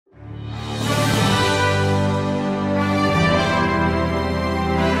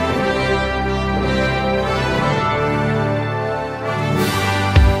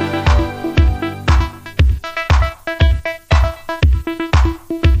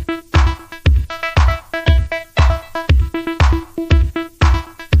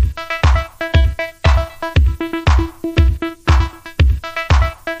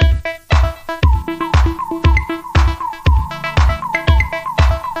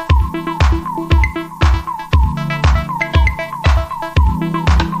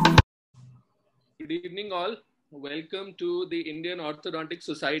welcome to the Indian Orthodontic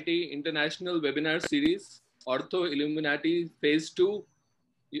Society International Webinar Series, Ortho Illuminati Phase 2.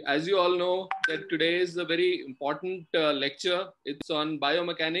 As you all know, that today is a very important lecture. It's on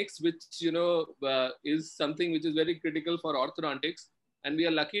biomechanics, which is something which is very critical for orthodontics. And we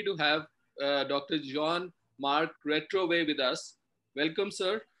are lucky to have Dr. Jean-Marc Retrouvey with us. Welcome,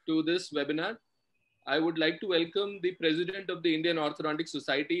 sir, to this webinar. I would like to welcome the President of the Indian Orthodontic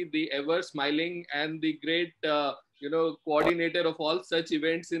Society, the ever smiling and the great, coordinator of all such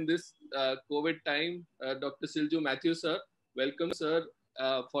events in this COVID time, Dr. Silju Matthew, sir. Welcome, sir,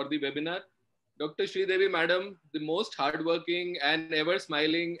 for the webinar. Dr. Sridevi, madam, the most hardworking and ever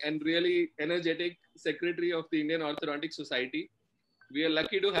smiling and really energetic Secretary of the Indian Orthodontic Society. We are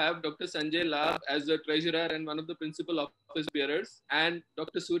lucky to have Dr. Sanjay Lab as the Treasurer and one of the Principal Office Bearers, and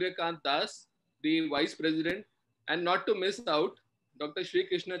Dr. Suryakant Das, the Vice President, and not to miss out, Dr. Sri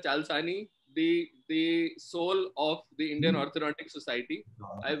Krishna Chalsani, the soul of the Indian Orthodontic Society.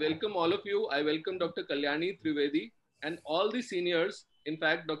 I welcome all of you. I welcome Dr. Kalyani Trivedi and all the seniors. In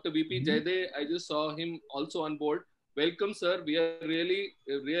fact, Dr. VP Jayde, I just saw him also on board. Welcome, sir. We are really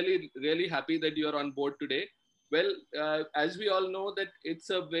happy that you are on board today. Well, as we all know that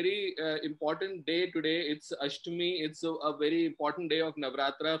it's a very important day today. It's Ashtami. It's a very important day of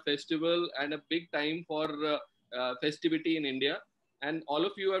Navratra festival and a big time for festivity in India. And all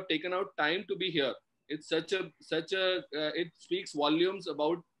of you have taken out time to be here. It's it speaks volumes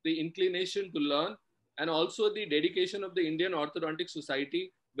about the inclination to learn and also the dedication of the Indian Orthodontic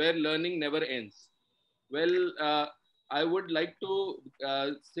Society, where learning never ends. Well, I would like to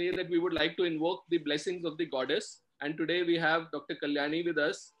say that we would like to invoke the blessings of the goddess. And today we have Dr. Kalyani with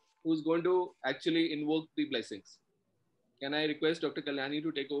us, who's going to actually invoke the blessings. Can I request Dr. Kalyani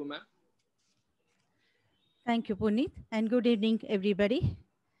to take over, ma'am? Thank you, Puneet, and good evening, everybody.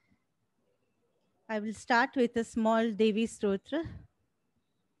 I will start with a small Devi Stotra.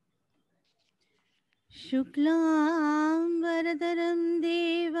 Shuklam Varadaram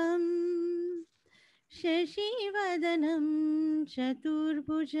Devam Shashivadanam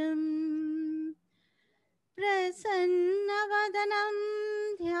Chaturbhujam Prasannavadanam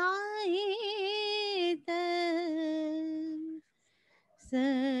Dhyayeta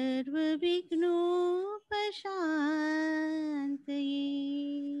Sarva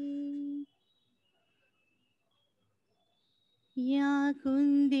Vignopashantaye Ya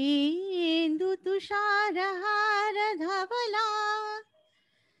Kundendu Tusharahara Dhavala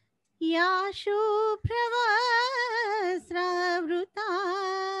Ya Shubhravasravruta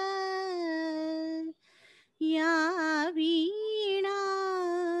Ya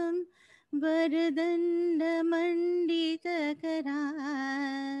Veenam Varadanda Manditakara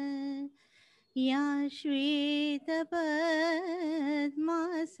Ya Shweta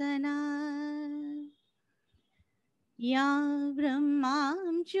Padmasana Ya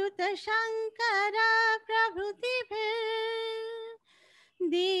Brahmam Chuta Shankara Prabhutibhir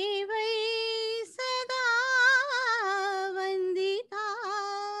Devai Sada Vandita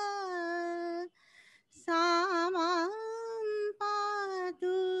Samam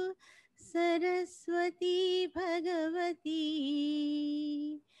Patu Saraswati Bhagavati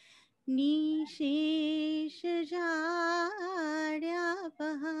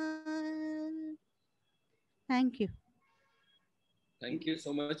Nisheshajadyapahar. Thank you. Thank you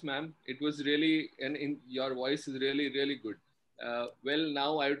so much, ma'am. It was really, your voice is really good. Well,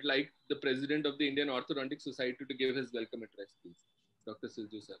 now I would like the President of the Indian Orthodontic Society to give his welcome address, please. Dr.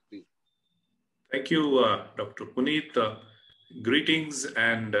 Silju, sir, please. Thank you, Dr. Puneet. Greetings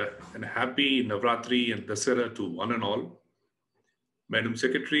and happy Navratri and Dasara to one and all. Madam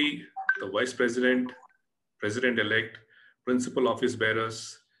Secretary, the Vice President, President-elect, Principal Office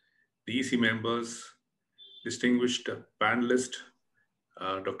Bearers, the EC members, distinguished panelists,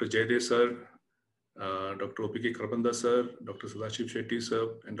 Dr. Jayde sir, Dr. OPK Krabanda sir, Dr. Sadashiv Shetty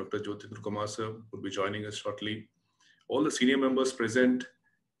sir, and Dr. Jyotindra Kumar sir will be joining us shortly. All the senior members present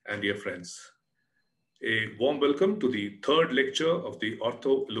and dear friends. A warm welcome to the third lecture of the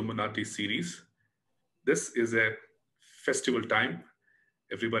Ortho Illuminati series. This is a festival time.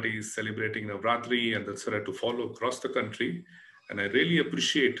 Everybody is celebrating Navratri and Dasara to follow across the country. And I really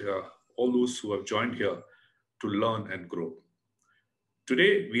appreciate all those who have joined here to learn and grow.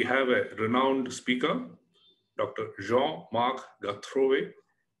 Today, we have a renowned speaker, Dr. Jean-Marc Retrouvey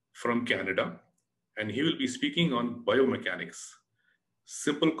from Canada, and he will be speaking on biomechanics.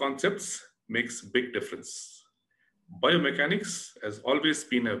 Simple concepts makes big difference. Biomechanics has always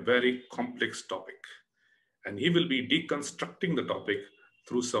been a very complex topic, and he will be deconstructing the topic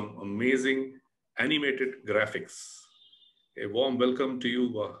through some amazing animated graphics. A warm welcome to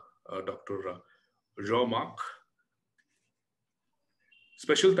you, Dr. Jean-Marc.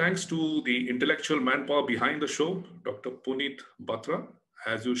 Special thanks to the intellectual manpower behind the show, Dr. Puneet Batra,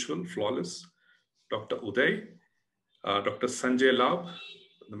 as usual, flawless, Dr. Uday, Dr. Sanjay Lab,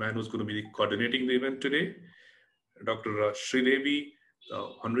 the man who's going to be coordinating the event today, Dr. Sridevi,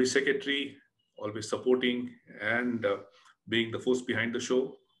 Honorary Secretary, always supporting and being the force behind the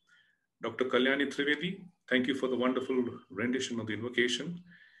show, Dr. Kalyani Trivedi, thank you for the wonderful rendition of the invocation,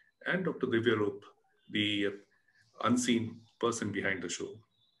 and Dr. Divya Roop, the unseen person behind the show.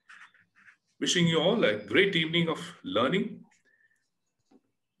 Wishing you all a great evening of learning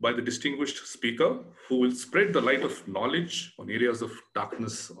by the distinguished speaker who will spread the light of knowledge on areas of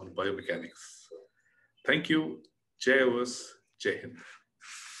darkness on biomechanics. Thank you. Jai Avas, Jai Hind.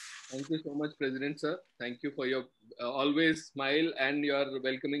 Thank you so much, President sir. Thank you for your always smile and your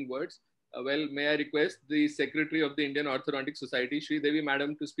welcoming words. Well, may I request the Secretary of the Indian Orthodontic Society, Sridevi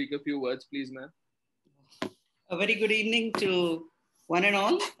Madam, to speak a few words, please, ma'am. A very good evening to one and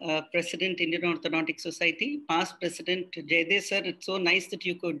all. President, Indian Orthodontic Society, past President Jaydev sir, it's so nice that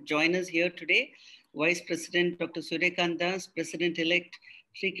you could join us here today. Vice President Dr. Suryakant Das, President-elect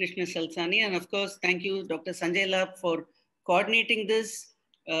Sri Krishna Salsani, and of course, thank you, Dr. Sanjay Lab, for coordinating this,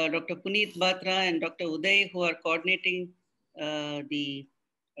 Dr. Puneet Batra and Dr. Uday, who are coordinating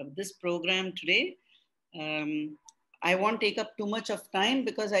this program today. I won't take up too much of time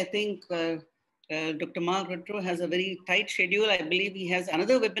because I think Dr. Marc Retrouvey has a very tight schedule. I believe he has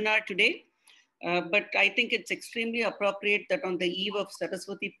another webinar today, but I think it's extremely appropriate that on the eve of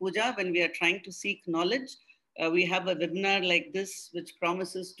Saraswati Puja, when we are trying to seek knowledge, we have a webinar like this, which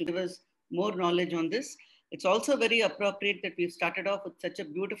promises to give us more knowledge on this. It's also very appropriate that we've started off with such a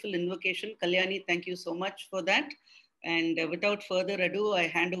beautiful invocation. Kalyani, thank you so much for that. And without further ado, I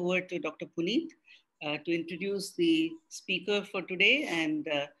hand over to Dr. Puneet to introduce the speaker for today. And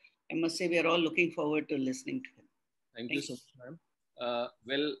I must say we are all looking forward to listening to him. Thank you so much, ma'am.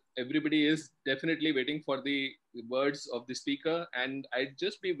 Well, everybody is definitely waiting for the words of the speaker. And I'll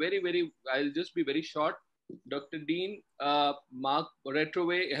just be very short. Dr. Dean Marc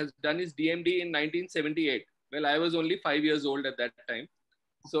Retrouvey has done his DMD in 1978. Well, I was only 5 years old at that time.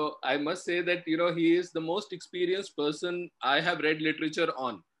 So I must say that, you know, he is the most experienced person I have read literature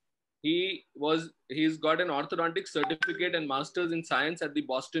on. He's got an orthodontic certificate and master's in science at the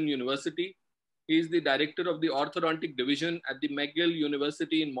Boston University. He is the director of the orthodontic division at the McGill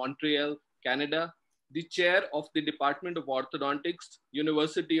University in Montreal, Canada, the chair of the Department of Orthodontics,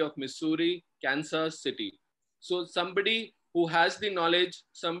 University of Missouri, Kansas City. So somebody who has the knowledge,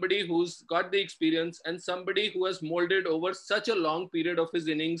 somebody who's got the experience, and somebody who has molded over such a long period of his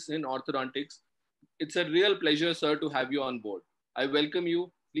innings in orthodontics. It's a real pleasure, sir, to have you on board. I welcome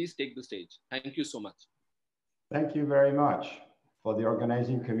you. Please take the stage. Thank you so much. Thank you very much for the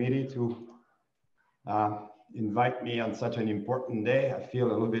organizing committee to invite me on such an important day. I feel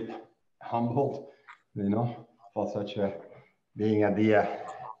a little bit humbled, you know, for such a being at the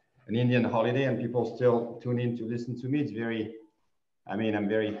an Indian holiday and people still tune in to listen to me. It's very, I'm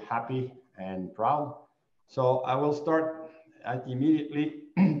very happy and proud. So I will start immediately.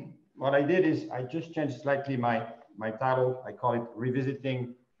 What I did is I just changed slightly my title. I call it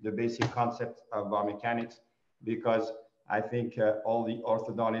Revisiting the Basic Concept of Biomechanics, because I think all the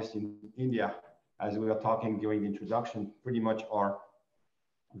orthodontists in India, as we were talking during the introduction, pretty much are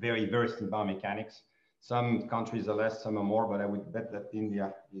very versed in biomechanics. Some countries are less, some are more, but I would bet that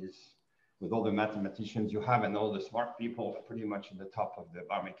India is, with all the mathematicians you have and all the smart people, pretty much at the top of the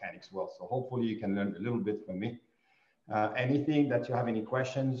biomechanics world. So hopefully you can learn a little bit from me. Anything that you have any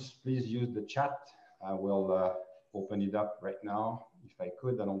questions, please use the chat. I will open it up right now. If I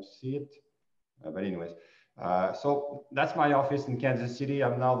could, I don't see it. But anyways, so that's my office in Kansas City.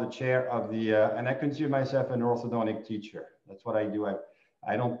 I'm now the chair of the, and I consider myself an orthodontic teacher. That's what I do.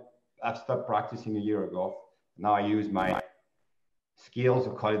 I've stopped practicing a year ago. Now I use my skills,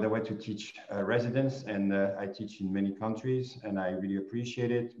 or call it the way, to teach residents, and I teach in many countries, and I really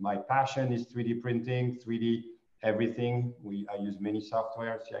appreciate it. My passion is 3D printing, 3D everything. I use many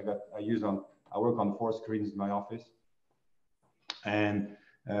softwares. I work on 4 screens in my office, and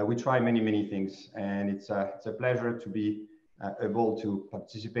we try many things, and it's a pleasure to be able to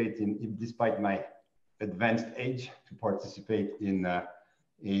participate in, despite my advanced age, to participate in the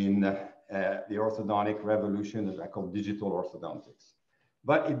orthodontic revolution that I call digital orthodontics.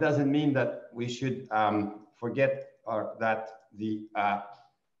 But it doesn't mean that we should forget that the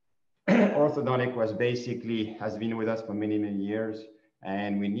orthodontic has been with us for many years,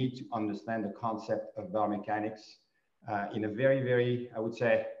 and we need to understand the concept of biomechanics in a very, I would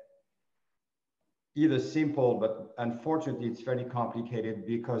say, either simple, but unfortunately it's very complicated,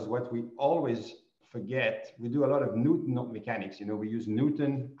 because what we always forget, we do a lot of Newton mechanics. You know, we use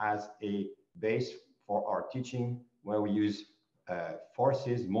Newton as a base for our teaching, where we use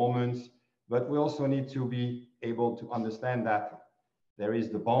forces, moments, but we also need to be able to understand that there is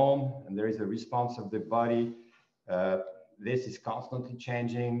the bone and there is the response of the body. This is constantly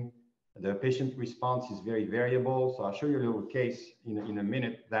changing. The patient response is very variable. So I'll show you a little case in a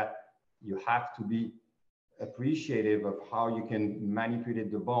minute that you have to be appreciative of how you can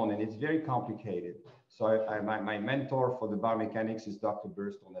manipulate the bone, and it's very complicated. So my mentor for the biomechanics is Dr.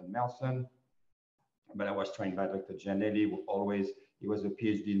 Burstone and Melson, but I was trained by Dr. Gianelli, he was a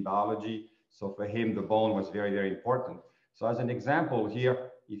PhD in biology. So for him, the bone was very, very important. So as an example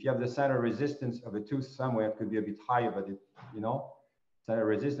here, if you have the center resistance of a tooth somewhere, it could be a bit higher, but center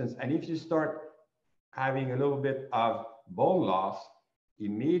resistance. And if you start having a little bit of bone loss,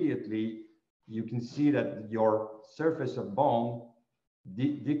 immediately you can see that your surface of bone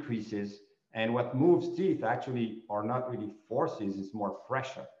decreases. And what moves teeth actually are not really forces, it's more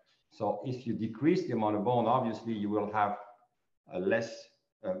pressure. So if you decrease the amount of bone, obviously you will have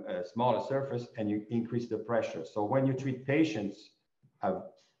a smaller surface, and you increase the pressure. So when you treat patients,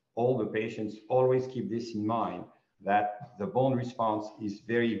 all the patients always keep this in mind, that the bone response is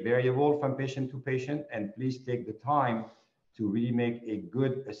very variable from patient to patient, and please take the time to really make a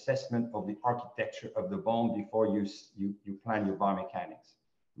good assessment of the architecture of the bone before you plan your biomechanics.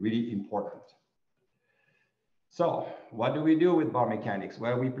 Really important. So what do we do with biomechanics?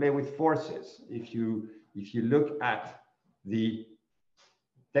 Well, we play with forces. If you look at the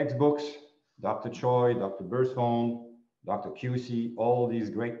textbooks, Dr. Choi, Dr. Burstone, Dr. QC, all these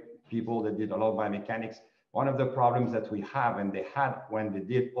great people that did a lot of biomechanics, one of the problems that we have, and they had when they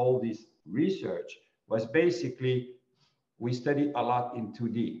did all this research, was basically we study a lot in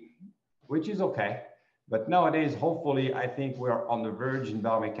 2D, which is okay. But nowadays, hopefully, I think we're on the verge in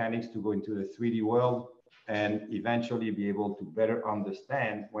biomechanics to go into the 3D world and eventually be able to better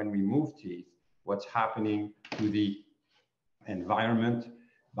understand when we move teeth, what's happening to the environment,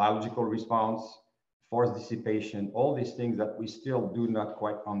 biological response, force dissipation, all these things that we still do not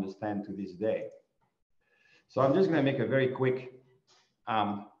quite understand to this day. So I'm just going to make a very quick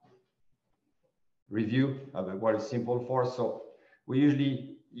review of what is simple force. So we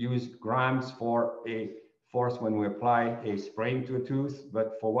usually use grams for a force when we apply a spring to a tooth,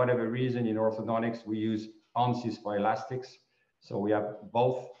 but for whatever reason in orthodontics, we use ounces for elastics. So we have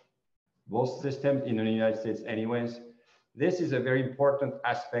both systems in the United States anyways. This is a very important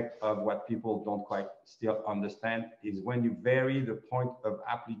aspect of what people don't quite still understand, is when you vary the point of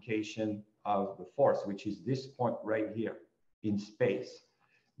application of the force, which is this point right here in space,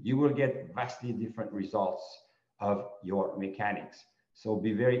 you will get vastly different results of your mechanics. So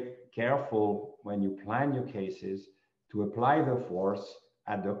be very careful when you plan your cases to apply the force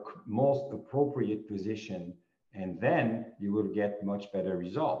at the most appropriate position, and then you will get much better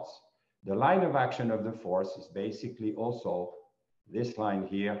results. The line of action of the force is basically also this line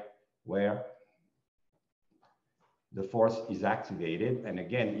here, where the force is activated. And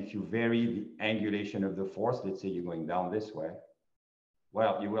again, if you vary the angulation of the force, let's say you're going down this way,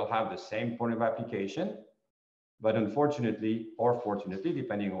 well, you will have the same point of application, but unfortunately, or fortunately,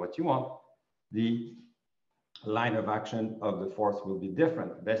 depending on what you want, the line of action of the force will be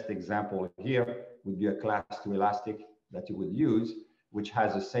different. Best example here would be a class 2 elastic that you would use, which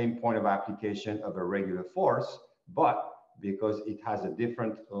has the same point of application of a regular force, but because it has a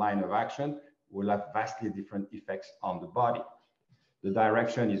different line of action, will have vastly different effects on the body. The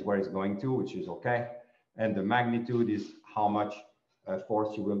direction is where it's going to, which is okay. And the magnitude is how much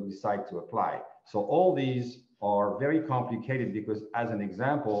force you will decide to apply. So all these are very complicated because, as an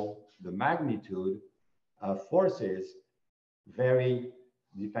example, the magnitude of forces vary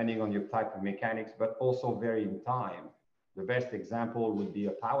depending on your type of mechanics, but also vary in time. The best example would be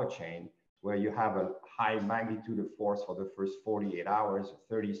a power chain, where you have a high magnitude of force for the first 48 hours,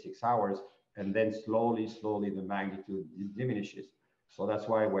 36 hours, and then slowly the magnitude diminishes. So that's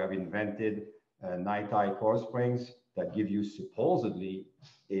why we have invented night-eye coil springs that give you supposedly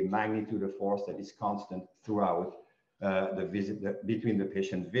a magnitude of force that is constant throughout between the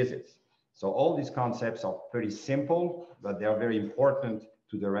patient visits. So all these concepts are pretty simple, but they are very important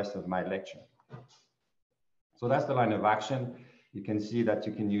to the rest of my lecture. So that's the line of action. You can see that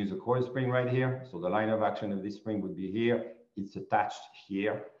you can use a coil spring right here. So the line of action of this spring would be here. It's attached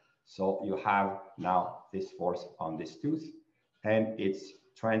here. So you have now this force on this tooth, and it's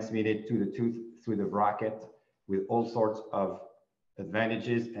transmitted to the tooth through the bracket with all sorts of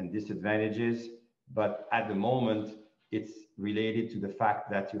advantages and disadvantages. But at the moment, it's related to the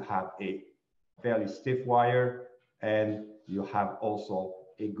fact that you have a fairly stiff wire, and you have also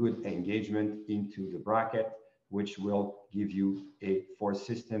a good engagement into the bracket, which will give you a force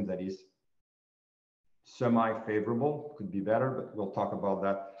system that is semi-favorable. Could be better, but we'll talk about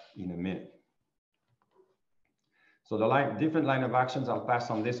that in a minute. So the different line of actions, I'll pass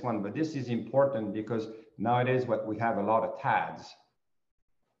on this one, but this is important because nowadays what we have a lot of TADs.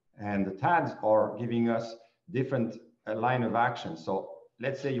 And the TADs are giving us different line of action. So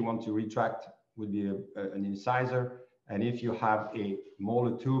let's say you want to retract, would be an incisor. And if you have a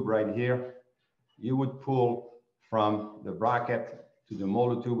molar tube right here, you would pull from the bracket to the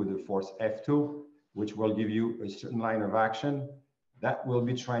molar tube with the force F2, which will give you a certain line of action that will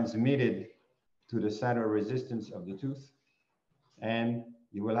be transmitted to the center of resistance of the tooth. And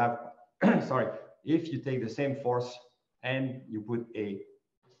you will have, sorry, if you take the same force and you put a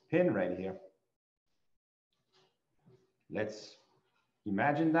pin right here, let's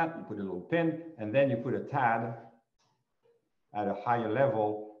imagine that, you put a little pin and then you put a TAD at a higher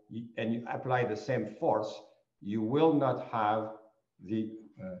level and you apply the same force, you will not have the,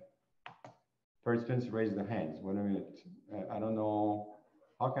 participants raise their hands. Wait a minute, I don't know,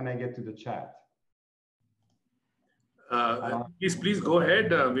 how can I get to the chat? Please go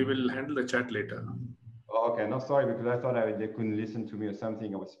ahead. We will handle the chat later. Oh, okay, no, sorry, because I thought they couldn't listen to me or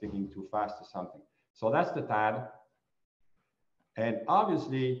something. I was speaking too fast or something. So that's the TAD. And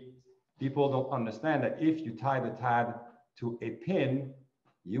obviously, people don't understand that if you tie the TAD to a pin,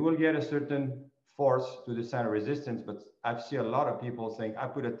 you will get a certain force to the center resistance. But I've seen a lot of people saying, I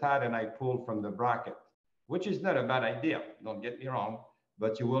put a TAD and I pull from the bracket, which is not a bad idea. Don't get me wrong,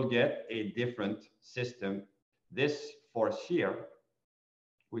 but you will get a different system. This force here,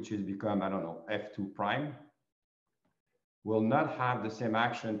 which has become, I don't know, F2 prime, will not have the same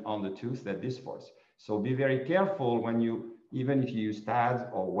action on the tooth that this force. So be very careful when you, even if you use TADs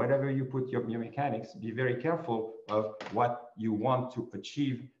or whatever you put your mechanics, be very careful of what you want to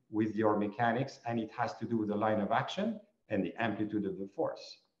achieve with your mechanics, and it has to do with the line of action and the amplitude of the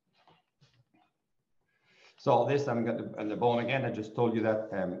force. So this, I'm going to, on the bone again, I just told you that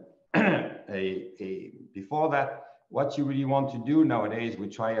before that, what you really want to do nowadays, we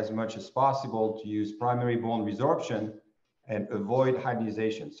try as much as possible to use primary bone resorption and avoid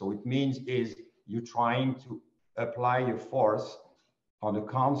hybridization. So it means is you're trying to apply your force on a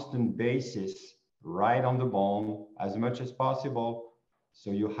constant basis right on the bone as much as possible,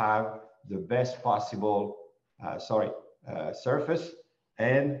 so you have the best possible surface,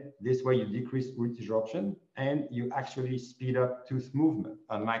 and this way you decrease root disruption and you actually speed up tooth movement,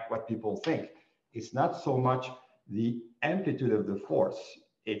 unlike what people think. It's not so much the amplitude of the force,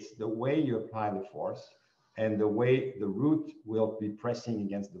 it's the way you apply the force and the way the root will be pressing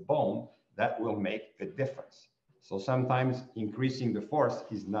against the bone that will make a difference. So sometimes increasing the force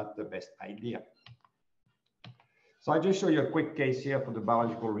is not the best idea. So I just show you a quick case here for the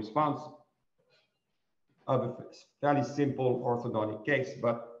biological response of a fairly simple orthodontic case,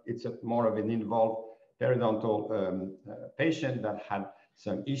 but it's more of an involved periodontal patient that had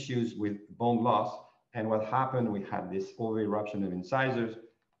some issues with bone loss. And what happened, we had this over-eruption of incisors,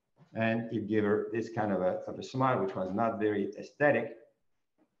 and it gave her this kind of a smile, which was not very aesthetic.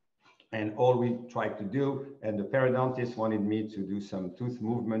 And all we tried to do, and the periodontist wanted me to do some tooth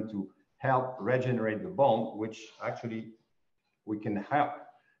movement to help regenerate the bone, which actually we can help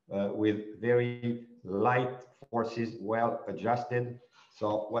with very light forces, well adjusted.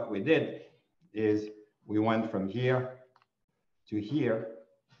 So what we did is we went from here to here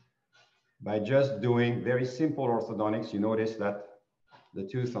by just doing very simple orthodontics. You notice that the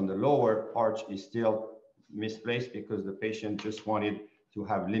tooth on the lower arch is still misplaced because the patient just wanted to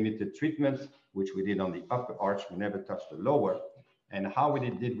have limited treatment, which we did on the upper arch. We never touched the lower. And how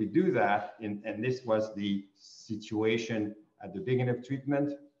did we do that? And this was the situation at the beginning of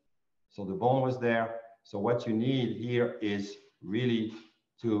treatment. So the bone was there. So what you need here is really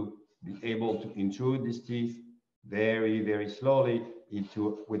to be able to intrude these teeth very, very slowly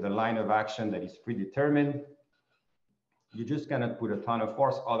with a line of action that is predetermined. You just cannot put a ton of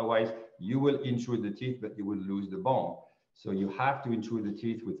force, otherwise you will intrude the teeth, but you will lose the bone. So you have to intrude the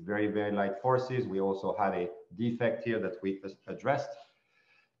teeth with very, very light forces. We also had a defect here that we addressed.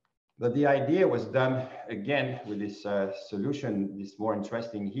 But the idea was done again with this solution, this more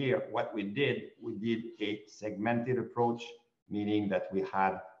interesting here. What we did a segmented approach, meaning that we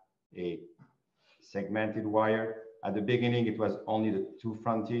had a segmented wire. At the beginning, it was only the two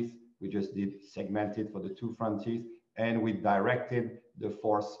front teeth. We just did segmented for the two front teeth, and we directed the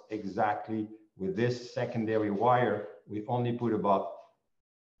force exactly with this secondary wire. We only put about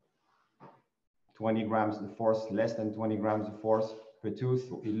 20 grams of force, less than 20 grams of force per tooth.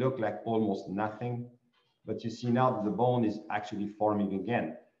 So it looked like almost nothing. but you see now that the bone is actually forming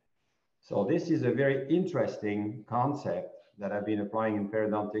again. So this is a very interesting concept that I've been applying in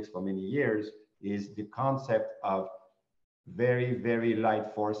periodontics for many years, is the concept of very, very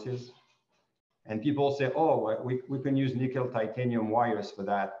light forces. And people say, oh, we can use nickel titanium wires for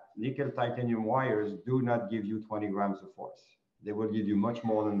that. Nickel titanium wires do not give you 20 grams of force. They will give you much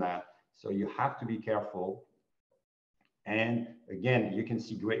more than that. So you have to be careful. And again, you can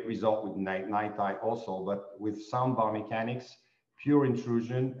see great result with night eye also, but with sound biomechanics, pure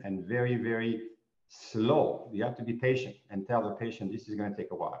intrusion and very, very slow. You have to be patient and tell the patient this is going to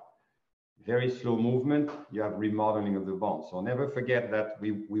take a while. Very slow movement, you have remodeling of the bone. So never forget that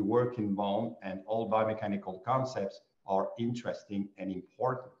we work in bone, and all biomechanical concepts are interesting and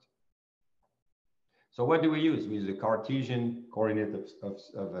important. So what do we use? We use the Cartesian coordinate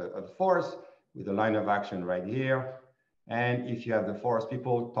of force with a line of action right here. And if you have the force,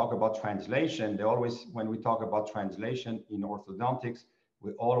 people talk about translation. They always, when we talk about translation in orthodontics,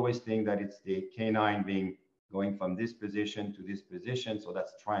 we always think that it's the canine going from this position to this position. So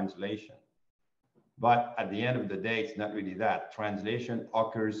that's translation. But at the end of the day, it's not really that. Translation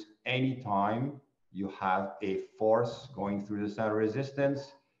occurs anytime you have a force going through the center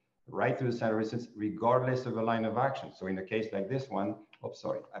resistance, right through the center resistance, regardless of a line of action. So in a case like this one, oops,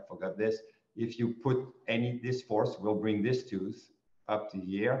 sorry, I forgot this. If you put this force will bring this tooth up to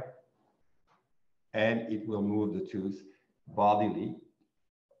here, and it will move the tooth bodily,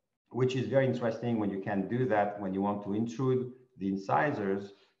 which is very interesting when you can do that when you want to intrude the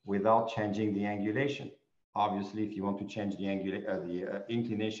incisors without changing the angulation. Obviously, if you want to change the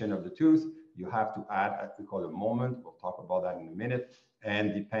inclination of the tooth, you have to add what we call a moment. We'll talk about that in a minute.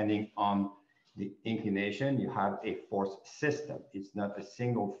 And depending on the inclination, you have a force system. It's not a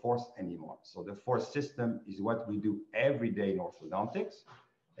single force anymore. So the force system is what we do every day in orthodontics,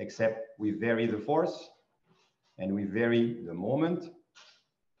 except we vary the force and we vary the moment.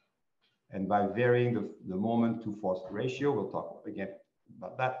 And by varying the moment to force ratio, we'll talk again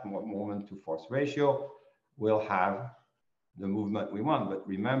about that moment to force ratio, we'll have the movement we want. But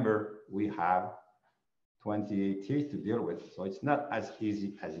remember, we have 28 teeth to deal with. So it's not as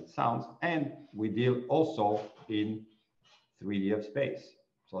easy as it sounds. And we deal also in 3D of space.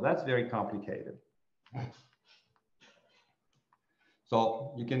 So that's very complicated.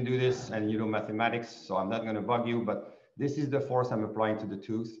 So you can do this, and you know mathematics, so I'm not going to bug you, but this is the force I'm applying to the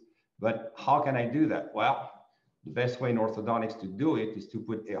tooth. But how can I do that? Well, the best way in orthodontics to do it is to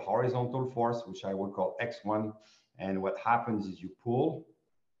put a horizontal force, which I would call X1. And what happens is you pull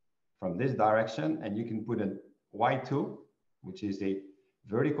from this direction, and you can put a Y2, which is a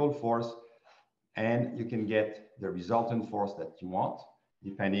vertical force, and you can get the resultant force that you want,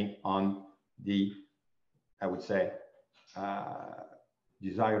 depending on the, I would say,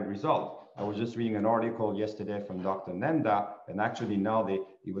 desired result. I was just reading an article yesterday from Dr. Nanda, and actually now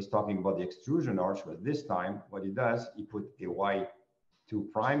he was talking about the extrusion arch, but this time what he does, he put a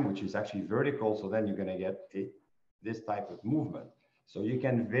Y2 prime, which is actually vertical, so then you're going to get this type of movement. So you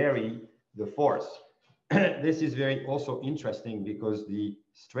can vary the force. This is very also interesting because the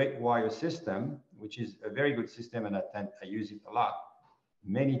straight wire system, which is a very good system, and I use it a lot,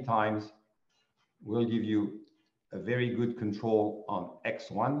 many times will give you a very good control on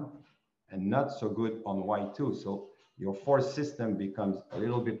X1 and not so good on Y2. So your force system becomes a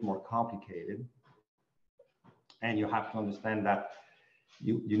little bit more complicated. And you have to understand that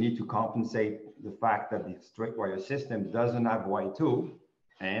you need to compensate the fact that the straight wire system doesn't have Y2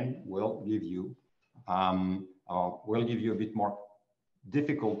 and will give you a bit more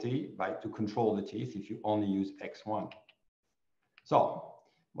difficulty to control the teeth if you only use X1. So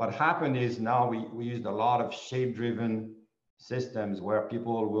what happened is now we used a lot of shape-driven systems where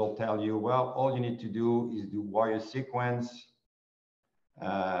people will tell you, well, all you need to do is do wire sequence.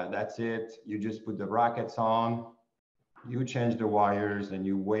 That's it. You just put the brackets on, you change the wires, and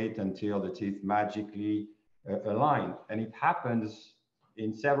you wait until the teeth magically align. And it happens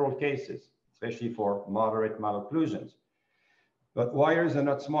in several cases, especially for moderate malocclusions. But wires are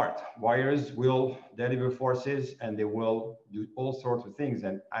not smart. Wires will deliver forces, and they will do all sorts of things.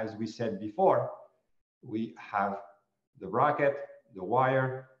 And as we said before, we have the bracket, the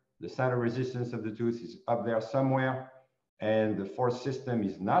wire, the center resistance of the tooth is up there somewhere, and the force system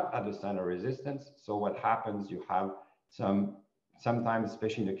is not at the center resistance. So what happens, you have sometimes,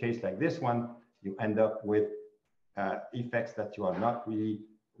 especially in a case like this one, you end up with effects that you are not really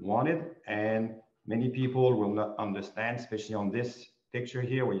wanted. And many people will not understand, especially on this picture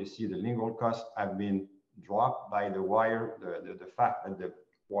here, where you see the lingual cusp have been dropped by the wire, the fact that the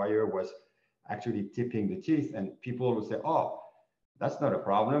wire was actually tipping the teeth. And people will say, oh, that's not a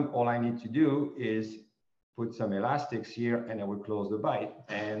problem. All I need to do is put some elastics here and I will close the bite,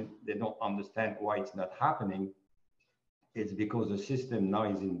 and they don't understand why it's not happening. It's because the system now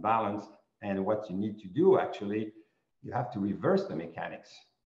is in balance, and what you need to do actually, you have to reverse the mechanics.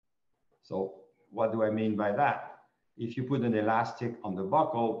 So what do I mean by that? If you put an elastic on the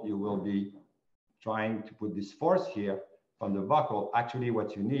buccal, you will be trying to put this force here on the buccal. Actually,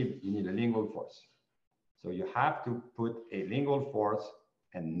 what you need a lingual force. So you have to put a lingual force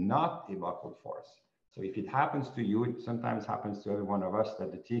and not a buccal force. So if it happens to you, it sometimes happens to every one of us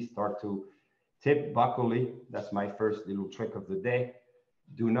that the teeth start to tip buccally. That's my first little trick of the day.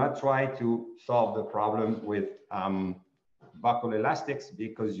 Do not try to solve the problem with buccal elastics,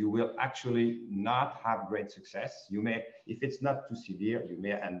 because you will actually not have great success. You may, if it's not too severe, you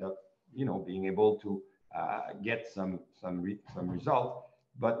may end up, you know, being able to get some result,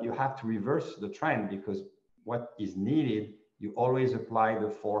 but you have to reverse the trend, because what is needed, you always apply the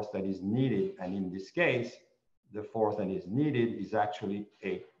force that is needed. And in this case, the force that is needed is actually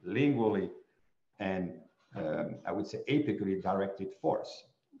a lingually and I would say apically directed force.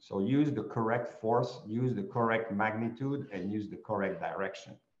 So use the correct force, use the correct magnitude, and use the correct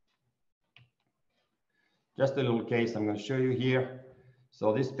direction. Just a little case I'm going to show you here.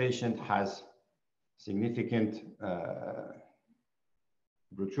 So this patient has significant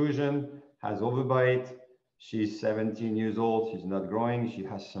protrusion, has overbite. She's 17 years old. She's not growing. She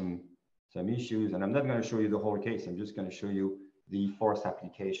has some issues, and I'm not going to show you the whole case. I'm just going to show you the force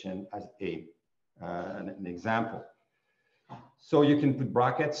application as an example. So you can put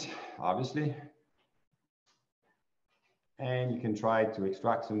brackets, obviously, and you can try to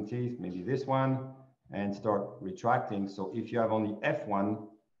extract some teeth, maybe this one, and start retracting. So if you have only F1,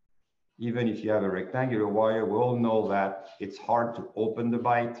 even if you have a rectangular wire, we all know that it's hard to open the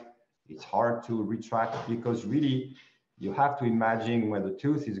bite. It's hard to retract, because really you have to imagine where the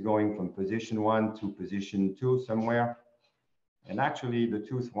tooth is going from position 1 to position 2 somewhere. And actually the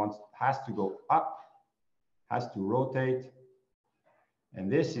tooth has to go up, has to rotate. And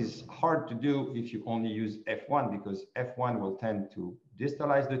this is hard to do if you only use F1, because F1 will tend to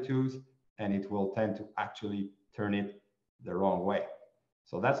distalize the tooth, and it will tend to actually turn it the wrong way.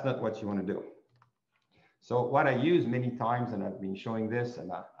 So that's not what you want to do. So what I use many times, and I've been showing this,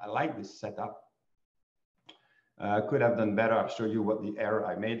 and I like this setup. Could have done better. I'll show you what the error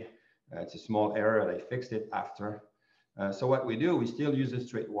I made. It's a small error, and I fixed it after. So what we do, we still use a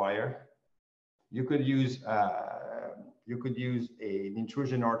straight wire. You could use an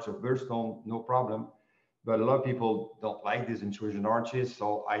intrusion arch of Silverstone, no problem. But a lot of people don't like these intrusion arches.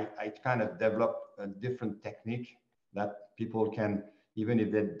 So I kind of developed a different technique that people can, even if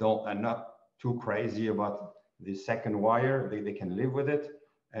they are not too crazy about the second wire, they can live with it.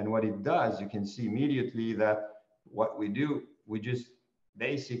 And what it does, you can see immediately that what we do, we just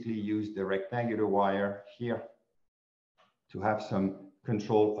basically use the rectangular wire here to have some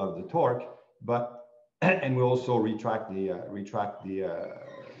control of the torque, and we also retract the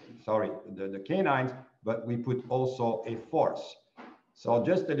canines, but we put also a force. So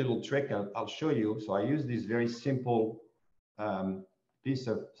just a little trick I'll show you. So I use this very simple piece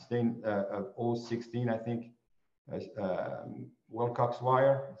of of 016, I think, Wilcox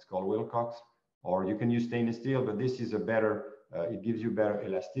wire. It's called Wilcox, or you can use stainless steel, but this is a better, it gives you better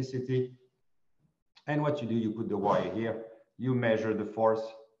elasticity. And what you do, you put the wire here, you measure the force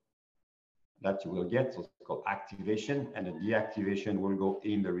that you will get. So it's called activation, and the deactivation will go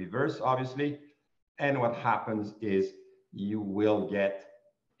in the reverse, obviously. And what happens is you will get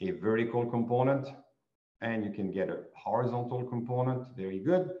a vertical component, and you can get a horizontal component, very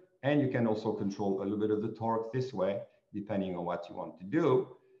good. And you can also control a little bit of the torque this way, depending on what you want to do.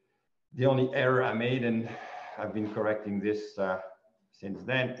 The only error I made, and I've been correcting this since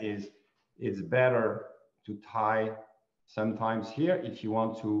then, is it's better to tie sometimes here. If you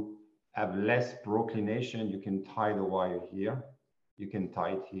want to have less proclination, you can tie the wire here. You can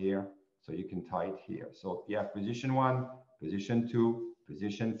tie it here, so you can tie it here. So you have position 1, position 2,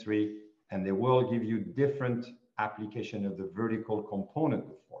 position 3, and they will give you different application of the vertical component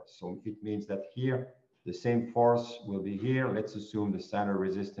of force. So it means that here, the same force will be here. Let's assume the center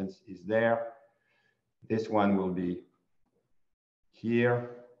resistance is there. This one will be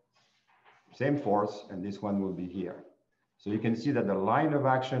here, same force, and this one will be here. So you can see that the line of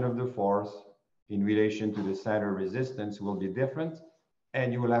action of the force in relation to the center resistance will be different,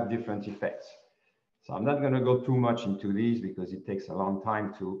 and you will have different effects. So I'm not going to go too much into these because it takes a long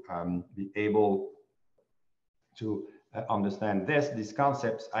time to be able to understand these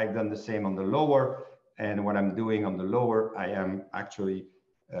concepts. I've done the same on the lower, and what I'm doing on the lower, I am actually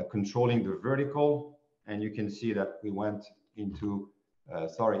controlling the vertical, and you can see that we went into,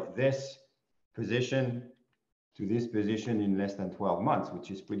 this position, to this position in less than 12 months,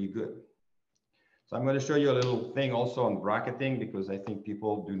 which is pretty good. So I'm going to show you a little thing also on bracketing, because I think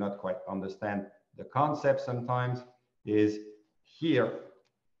people do not quite understand the concept sometimes. Is here,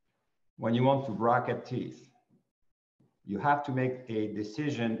 when you want to bracket teeth, you have to make a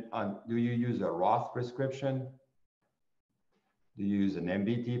decision on, do you use a Roth prescription? Do you use an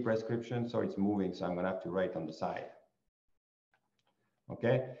MBT prescription? So it's moving, so I'm going to have to write on the side.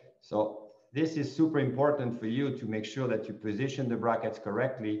 Okay, so this is super important for you to make sure that you position the brackets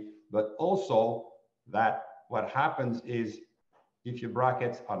correctly, but also that what happens is if your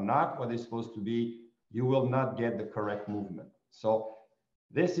brackets are not what they're supposed to be, you will not get the correct movement. So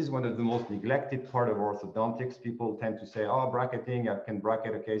this is one of the most neglected part of orthodontics. People tend to say, oh, bracketing, I can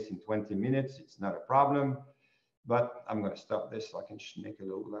bracket a case in 20 minutes. It's not a problem. But I'm going to stop this so I can make a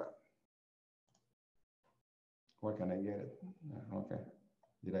little, where can I get it? Okay.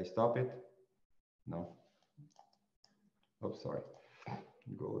 Did I stop it? No. Oh, sorry.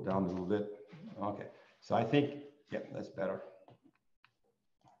 Go down a little bit. Okay. So I think, yeah, that's better.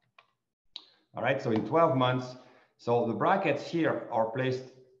 All right. So in 12 months, so the brackets here are placed.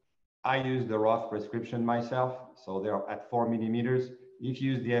 I use the Roth prescription myself. So they're at 4 millimeters. If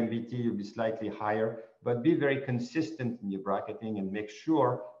you use the MBT, you'll be slightly higher, but be very consistent in your bracketing and make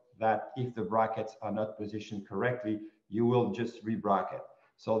sure that if the brackets are not positioned correctly, you will just re-bracket.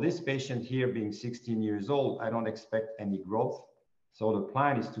 So this patient here being 16 years old, I don't expect any growth. So the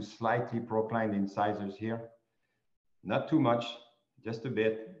plan is to slightly procline the incisors here. Not too much, just a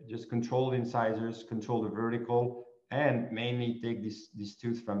bit. Just control the incisors, control the vertical, and mainly take this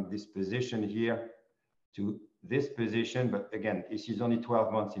tooth from this position here to this position. But again, this is only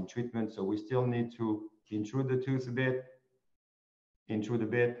 12 months in treatment, so we still need to intrude the tooth a bit, intrude a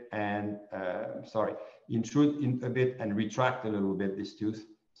bit, and intrude in a bit and retract a little bit this tooth.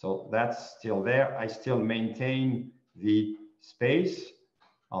 So that's still there. I still maintain the space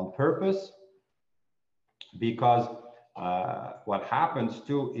on purpose, because what happens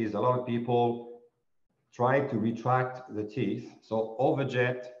too is a lot of people try to retract the teeth. So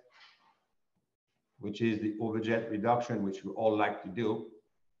overjet, which is the overjet reduction, which we all like to do,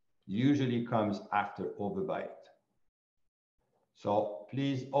 usually comes after overbite. So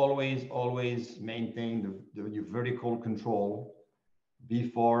please always, always maintain your vertical control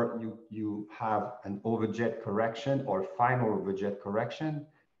before you have an overjet correction or final overjet correction.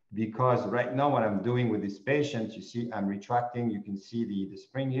 Because right now what I'm doing with this patient, you see I'm retracting, you can see the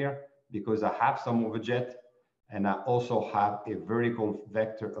spring here, because I have some overjet. And I also have a vertical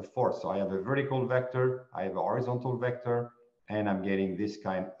vector of force. So I have a vertical vector, I have a horizontal vector, and I'm getting this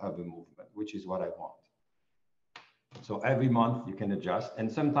kind of a movement, which is what I want. So every month you can adjust. And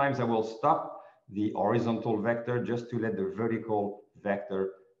sometimes I will stop the horizontal vector just to let the vertical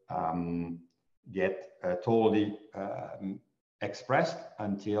vector get totally expressed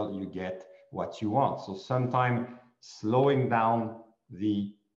until you get what you want. So sometimes slowing down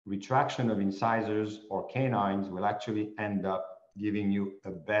the retraction of incisors or canines will actually end up giving you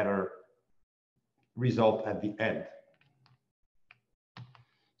a better result at the end.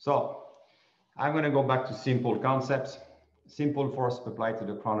 So I'm going to go back to simple concepts. Simple force applied to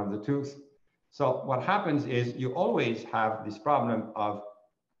the crown of the tooth. So what happens is you always have this problem of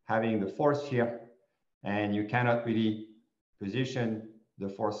having the force here, and you cannot really position the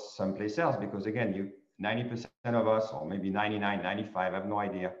force someplace else, because again, 90% of us, or maybe 99, 95, I have no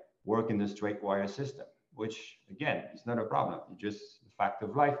idea, work in the straight wire system, which again, is not a problem. It's just the fact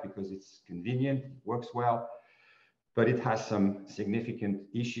of life, because it's convenient, it works well, but it has some significant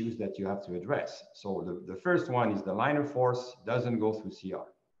issues that you have to address. So the first one is the liner force doesn't go through CR,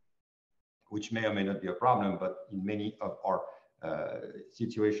 which may or may not be a problem, but in many of our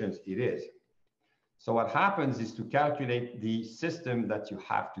situations, it is. So what happens is, to calculate the system that you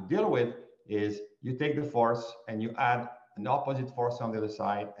have to deal with, is you take the force and you add an opposite force on the other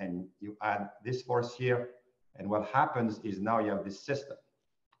side, and you add this force here. And what happens is now you have this system.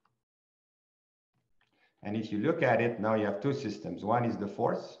 And if you look at it, now you have two systems. One is the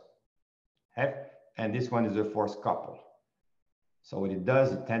force, F, and this one is the force couple. So what it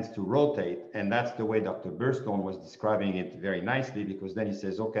does, it tends to rotate. And that's the way Dr. Burstone was describing it very nicely, because then he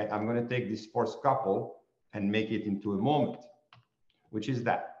says, okay, I'm going to take this force couple and make it into a moment, which is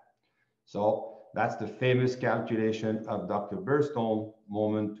that. So that's the famous calculation of Dr. Burstone,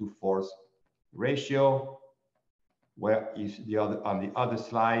 moment to force ratio, where on the other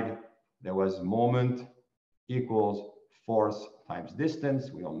slide, there was moment equals force times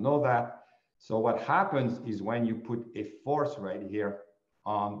distance. We all know that. So what happens is, when you put a force right here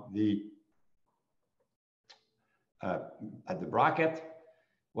on the at the bracket,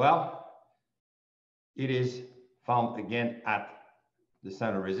 well, it is found again at the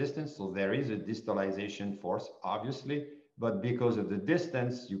center of resistance. So there is a distalization force, obviously, but because of the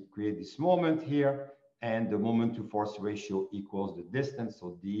distance, you create this moment here, and the moment to force ratio equals the distance.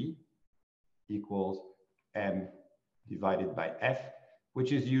 So D equals M divided by F,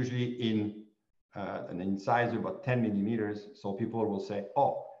 which is usually in an incisor about 10 millimeters. So people will say,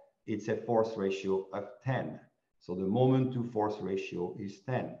 oh, it's a force ratio of 10. So the moment to force ratio is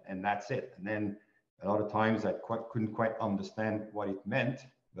 10, and that's it. And then a lot of times I couldn't quite understand what it meant,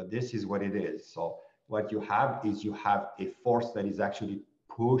 but this is what it is. So what you have is you have a force that is actually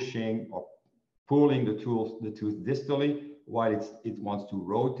pushing or pulling the tooth distally while it wants to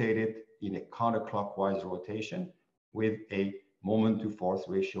rotate it in a counterclockwise rotation with a moment to force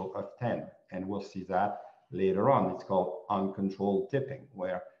ratio of 10. And we'll see that later on. It's called uncontrolled tipping,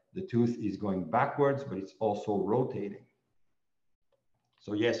 where the tooth is going backwards, but it's also rotating.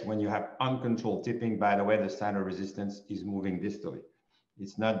 So yes, when you have uncontrolled tipping, by the way, the center of resistance is moving distally.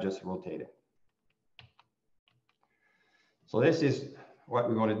 It's not just rotating. So this is what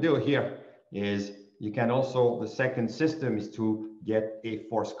we're going to do here is you can also, the second system is to get a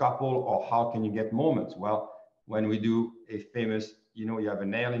force couple, or how can you get moments? Well, when we do a famous, you know, you have a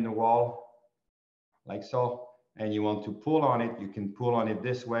nail in the wall, like so, and you want to pull on it, you can pull on it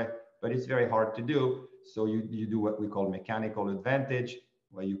this way, but it's very hard to do. So you do what we call mechanical advantage,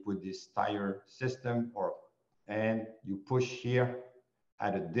 where you put this tire system and you push here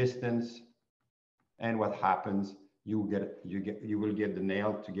at a distance. And what happens, you will get the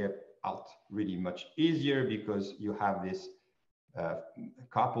nail to get out really much easier because you have this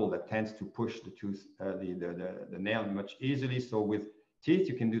couple that tends to push the tooth, the nail much easily. So with teeth,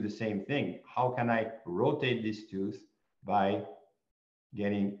 you can do the same thing. How can I rotate this tooth? By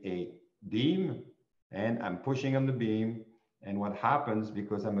getting a beam, and I'm pushing on the beam. And what happens,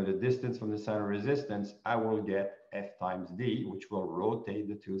 because I'm at a distance from the center of resistance, I will get F times D, which will rotate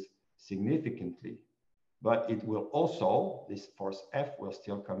the tooth significantly. But it will also, this force F will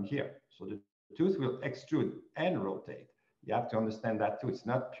still come here. So the tooth will extrude and rotate. You have to understand that too. It's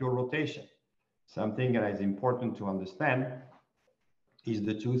not pure rotation. Something that is important to understand is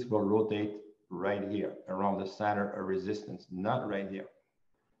the tooth will rotate right here around the center of resistance, not right here.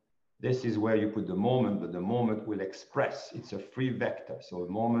 This is where you put the moment, but the moment will express. It's a free vector. So a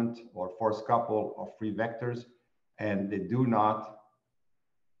moment or force couple are free vectors, and they do not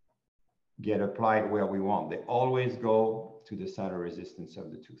get applied where we want. They always go to the center resistance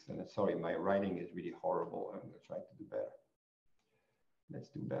of the tooth. And sorry, my writing is really horrible. I'm going to try to do better. Let's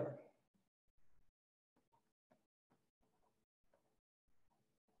do better.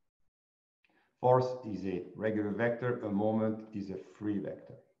 Force is a regular vector. A moment is a free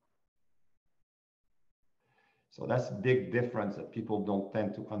vector. So that's a big difference that people don't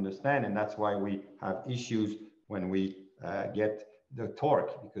tend to understand. And that's why we have issues when we get the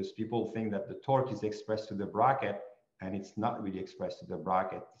torque, because people think that the torque is expressed to the bracket, and it's not really expressed to the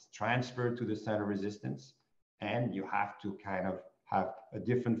bracket. It's transferred to the center resistance, and you have to kind of have a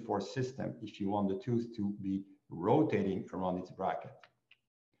different force system if you want the tooth to be rotating around its bracket.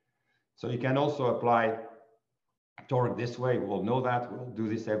 So you can also apply torque this way. We'll know that. We'll do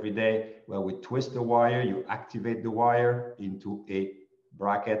this every day, where we twist the wire, you activate the wire into a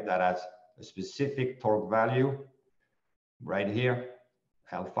bracket that has a specific torque value right here,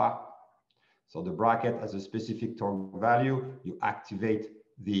 alpha. So the bracket has a specific torque value. You activate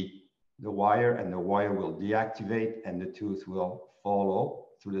the wire, and the wire will deactivate, and the tooth will follow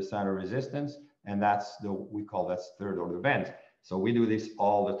through the center resistance. And that's we call that third order bend. So we do this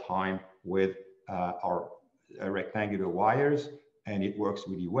all the time with our rectangular wires, and it works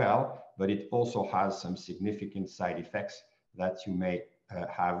really well, but it also has some significant side effects that you may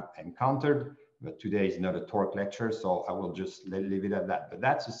have encountered. But today is not a torque lecture, so I will just leave it at that. But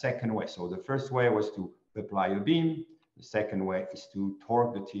that's the second way. So the first way was to apply a beam. The second way is to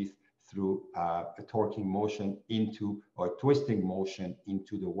torque the teeth through a torquing motion into, or twisting motion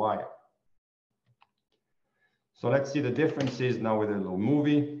into the wire. So let's see the differences now with a little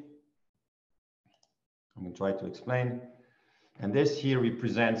movie. I'm going to try to explain. And this here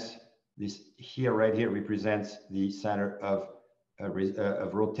represents, right here represents the center of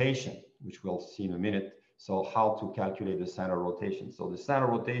rotation, which we'll see in a minute. So how to calculate the center rotation. So the center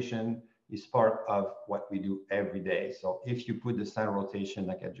rotation is part of what we do every day. So if you put the center rotation,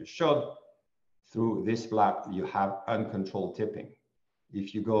 like I just showed, through this flap, you have uncontrolled tipping.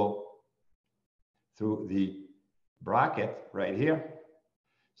 If you go through the bracket right here,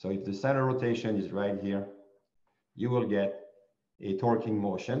 so if the center rotation is right here, you will get a torquing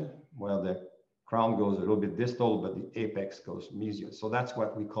motion where the crown goes a little bit distal, but the apex goes mesial. So that's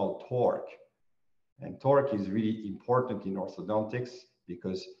what we call torque. And torque is really important in orthodontics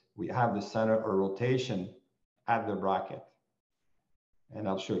because we have the center of rotation at the bracket. And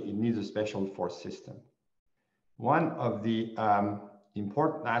I'll show you, it needs a special force system. One of the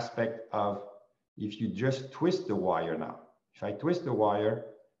important aspects of if you just twist the wire now, if I twist the wire,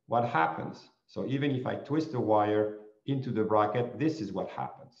 what happens? So even if I twist the wire into the bracket, this is what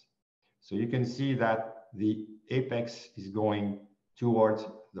happens. So you can see that the apex is going towards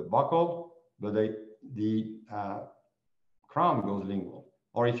the buccal, but the crown goes lingual.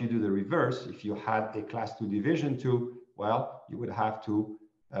 Or if you do the reverse, if you had a class 2 division 2, well, you would have to,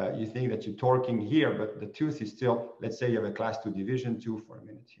 you think that you're torquing here, but the tooth is still, let's say you have a class 2 division 2 for a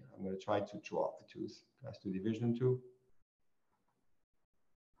minute here. I'm going to try to draw the tooth, class 2 division 2.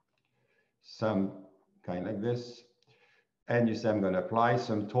 Some kind like this. And you say, I'm going to apply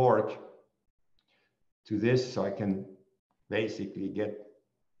some torque to this so I can basically get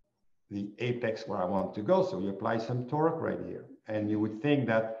the apex where I want to go. So you apply some torque right here. And you would think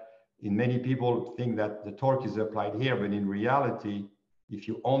that, in many people think that the torque is applied here, but in reality, if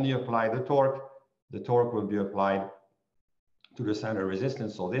you only apply the torque will be applied to the center of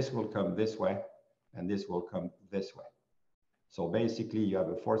resistance. So this will come this way, and this will come this way. So basically, you have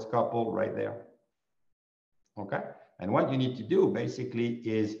a force couple right there. Okay? And what you need to do basically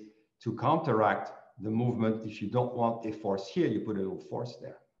is to counteract the movement. If you don't want a force here, you put a little force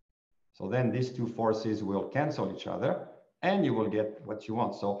there. So then these two forces will cancel each other and you will get what you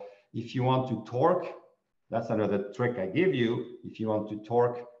want. So if you want to torque, that's another trick I give you. If you want to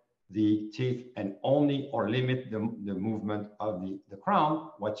torque the teeth and only or limit the movement of the crown,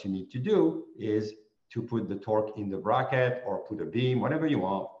 what you need to do is to put the torque in the bracket or put a beam, whatever you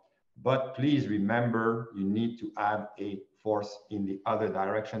want. But please remember, you need to add a force in the other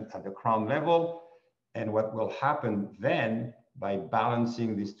direction at the crown level. And what will happen then, by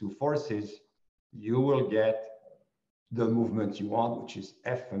balancing these two forces, you will get the movement you want, which is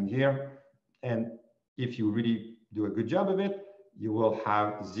F from here. And if you really do a good job of it, you will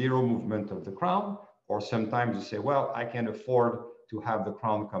have zero movement of the crown. Or sometimes you say, well, I can afford to have the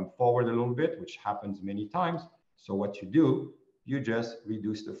crown come forward a little bit, which happens many times. So what you do, you just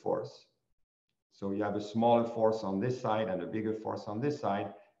reduce the force. So you have a smaller force on this side and a bigger force on this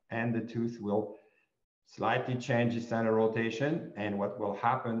side, and the tooth will slightly change the center rotation. And what will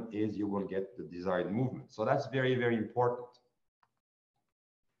happen is you will get the desired movement. So that's very, very important.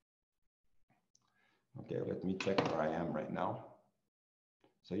 Okay, let me check where I am right now.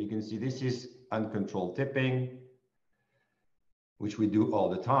 So you can see this is uncontrolled tipping, which we do all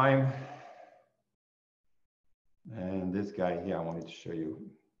the time. And this guy here, I wanted to show you.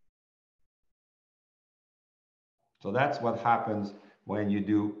 So that's what happens when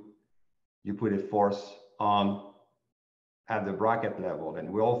you put a force on at the bracket level.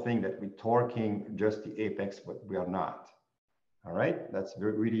 And we all think that we're torquing just the apex, but we are not. All right, that's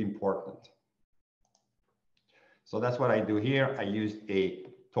really important. So that's what I do here. I used a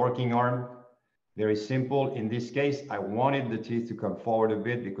torquing arm. Very simple. In this case, I wanted the teeth to come forward a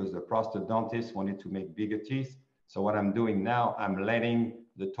bit because the prosthodontist wanted to make bigger teeth. So what I'm doing now, I'm letting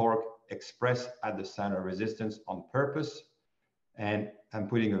the torque express at the center of resistance on purpose. And I'm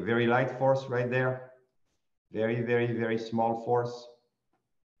putting a very light force right there. Very, very, very small force.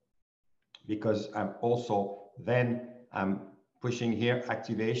 Because I'm also, then I'm pushing here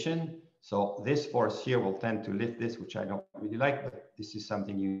activation. So this force here will tend to lift this, which I don't really like, but this is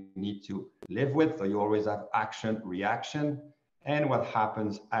something you need to live with. So you always have action, reaction. And what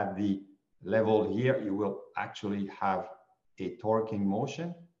happens at the level here, you will actually have a torquing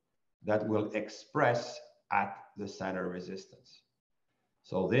motion that will express at the center of resistance.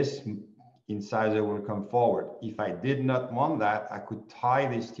 So this incisor will come forward. If I did not want that, I could tie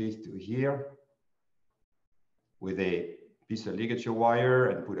these teeth to here with a piece of ligature wire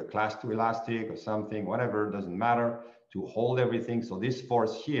and put a class 2 elastic or something, whatever, doesn't matter, to hold everything. So this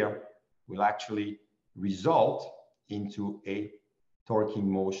force here will actually result into a torquing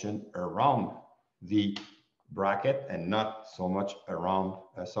motion around the bracket and not so much around,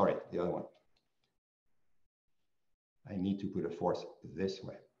 sorry, the other one. I need to put a force this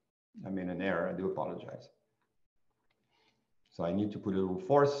way. I'm in an error, I do apologize. So I need to put a little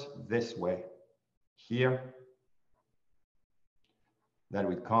force this way here. That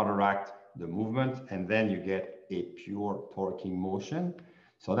would counteract the movement, and then you get a pure torquing motion.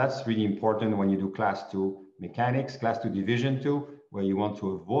 So that's really important when you do class 2 mechanics, class 2 division 2, where you want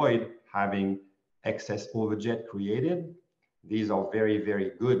to avoid having excess overjet created. These are very,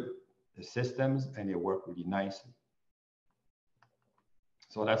 very good systems and they work really nicely.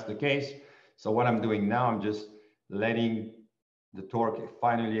 So that's the case. So what I'm doing now, I'm just letting the torque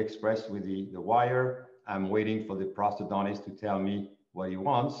finally expressed with the wire. I'm waiting for the prosthodontist to tell me what he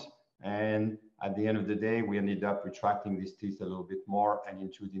wants. And at the end of the day, we ended up retracting these teeth a little bit more and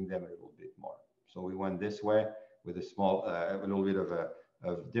intruding them a little bit more. So we went this way with a small, a little bit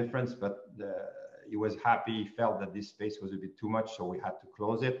of difference, but he was happy. He felt that this space was a bit too much, so we had to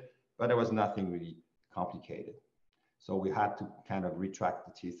close it, but there was nothing really complicated. So we had to kind of retract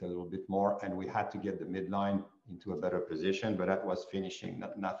the teeth a little bit more, and we had to get the midline into a better position, but that was finishing,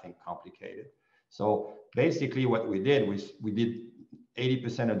 nothing complicated. So basically what we did was we did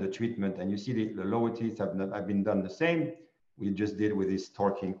 80% of the treatment, and you see the lower teeth have been done the same. We just did with these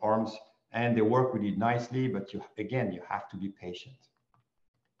torquing arms, and they work really nicely, but again, you have to be patient.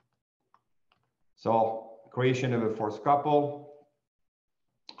 So creation of a forced couple,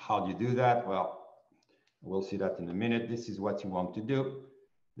 how do you do that? Well, we'll see that in a minute. This is what you want to do.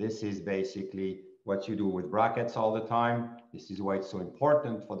 This is basically what you do with brackets all the time. This is why it's so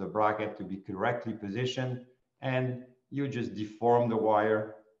important for the bracket to be correctly positioned, and you just deform the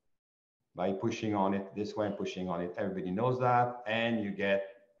wire by pushing on it this way and pushing on it. Everybody knows that, and you get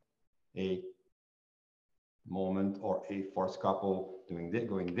a moment or a forced couple going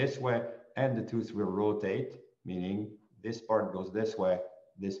this way, and the tooth will rotate, meaning this part goes this way,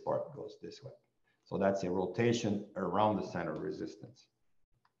 this part goes this way. So that's a rotation around the center of resistance.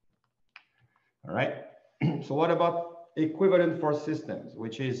 All right. So what about equivalent force systems,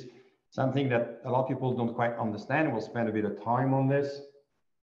 which is something that a lot of people don't quite understand. We'll spend a bit of time on this.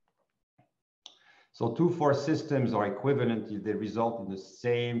 So two force systems are equivalent if they result in the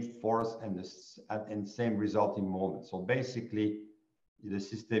same force and same resulting moment. So basically, the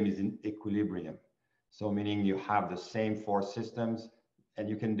system is in equilibrium. So meaning you have the same force systems, and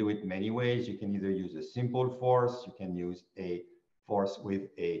you can do it many ways. You can either use a simple force, you can use a force with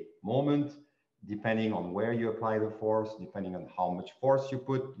a moment. Depending on where you apply the force, depending on how much force you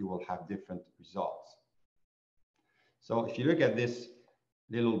put, you will have different results. So if you look at this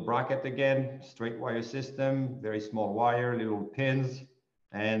little bracket again, straight wire system, very small wire, little pins.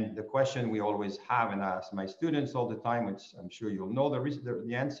 And the question we always have, and I ask my students all the time, which I'm sure you'll know,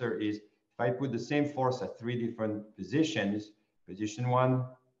 the answer is, if I put the same force at 3 different positions, position 1,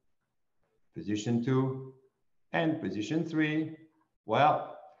 position 2, and position 3,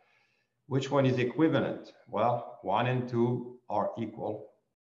 well, which one is equivalent? Well, 1 and 2 are equal.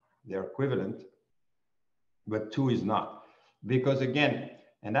 They're equivalent, but 2 is not. Because again,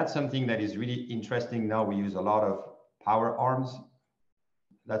 and that's something that is really interesting now, we use a lot of power arms.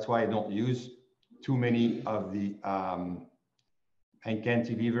 That's why I don't use too many of the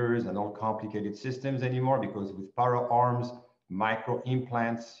cantilevers and all complicated systems anymore, because with power arms, micro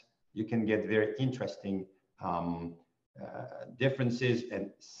implants, you can get very interesting differences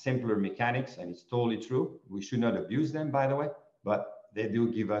and simpler mechanics, and it's totally true. We should not abuse them, by the way, but they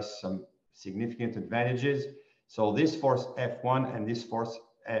do give us some significant advantages. So this force F1 and this force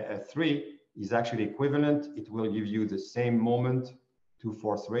F3 is actually equivalent. It will give you the same moment to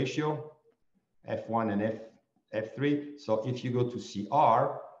force ratio, F1 and F3. So if you go to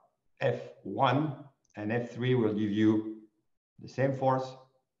CR, F1 and F3 will give you the same force,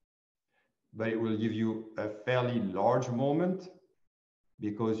 but it will give you a fairly large moment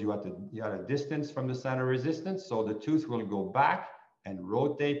because you are a distance from the center resistance. So the tooth will go back and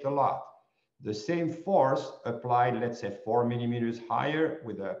rotate a lot. The same force applied, let's say 4 millimeters higher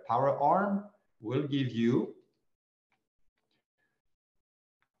with a power arm, will give you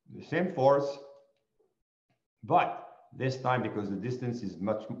the same force, but this time, because the distance is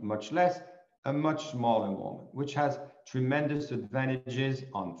much less, a much smaller moment, which has tremendous advantages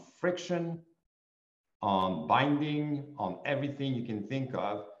on friction, on binding, on everything you can think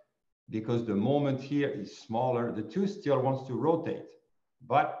of, because the moment here is smaller. The tooth still wants to rotate,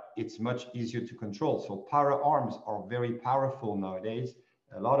 but it's much easier to control. So power arms are very powerful nowadays.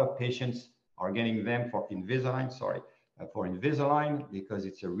 A lot of patients are getting them for Invisalign, because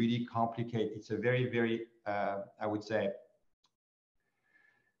it's a really complicated, it's a very, very, I would say,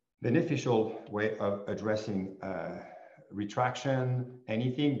 beneficial way of addressing retraction,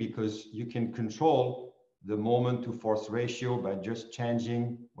 anything, because you can control the moment to force ratio by just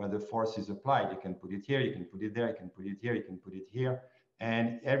changing where the force is applied. You can put it here, you can put it there, you can put it here, you can put it here.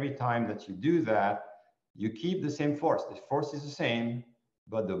 And every time that you do that, you keep the same force. The force is the same,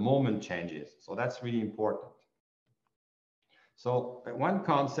 but the moment changes. So that's really important. So one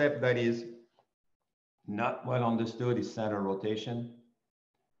concept that is not well understood is center rotation.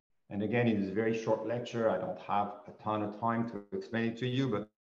 And again, it is a very short lecture. I don't have a ton of time to explain it to you, but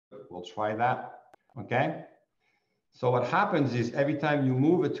we'll try that, okay? So what happens is every time you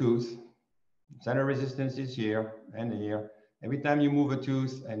move a tooth, center resistance is here and here, Every time you move a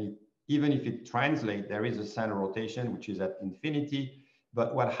tooth, and even if it translates, there is a center rotation, which is at infinity.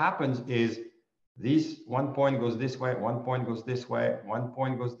 But what happens is this one point goes this way, one point goes this way, one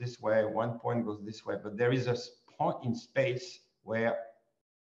point goes this way, one point goes this way. But there is a point in space where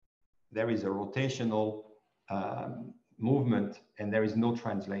there is a rotational movement and there is no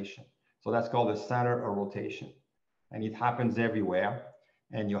translation. So that's called a center of rotation. And it happens everywhere.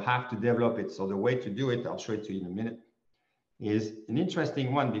 And you have to develop it. So the way to do it, I'll show it to you in a minute, is an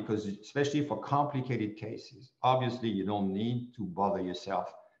interesting one, because especially for complicated cases, obviously you don't need to bother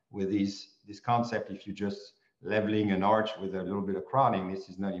yourself with this concept. If you're just leveling an arch with a little bit of crowning, this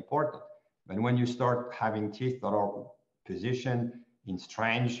is not important. But when you start having teeth that are positioned in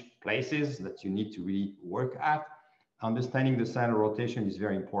strange places that you need to really work at, understanding the center rotation is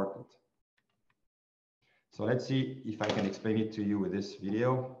very important. So let's see if I can explain it to you with this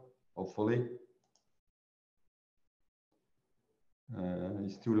video, hopefully.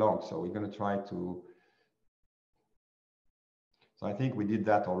 It's too long, so we're going to try to. So I think we did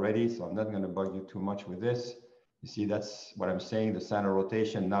that already, so I'm not going to bug you too much with this. You see, that's what I'm saying. The center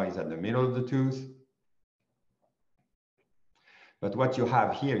rotation now is at the middle of the tooth. But what you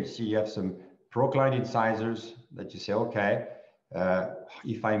have here, you see, you have some procline incisors that you say, okay,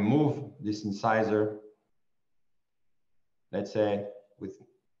 if I move this incisor, let's say with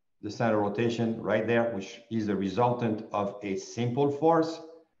the center rotation right there, which is a resultant of a simple force.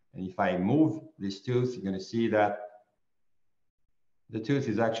 And if I move this tooth, you're going to see that the tooth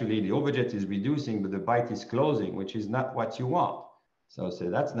is actually, the overjet is reducing, but the bite is closing, which is not what you want. So I say,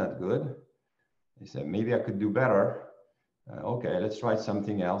 that's not good. I said, maybe I could do better. Okay, let's try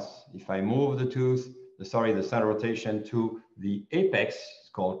something else. If I move the tooth, the center rotation to the apex, it's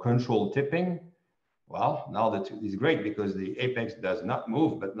called control tipping. Well, now the tooth is great because the apex does not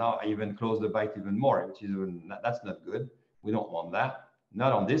move, but now I even close the bite even more, which is that's not good. We don't want that.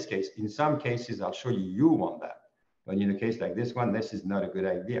 Not on this case. In some cases, I'll show you, you want that. But in a case like this one, this is not a good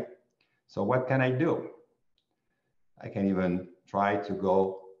idea. So what can I do? I can even try to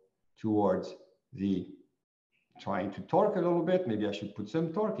go towards the, trying to torque a little bit. Maybe I should put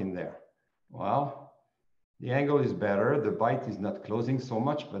some torque in there. Well, the angle is better. The bite is not closing so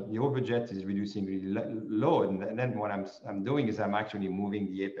much, but the overjet is reducing really low. And then what I'm doing is I'm actually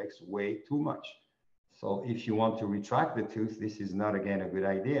moving the apex way too much. So if you want to retract the tooth, this is not, again, a good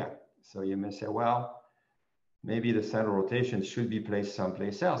idea. So you may say, well, maybe the center rotation should be placed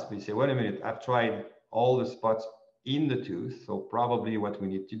someplace else. But you say, wait a minute, I've tried all the spots in the tooth. So probably what we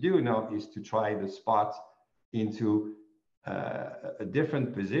need to do now is to try the spots into a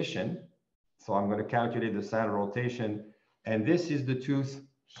different position. So I'm going to calculate the center rotation. And this is the tooth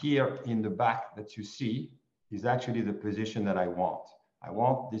here in the back that you see is actually the position that I want. I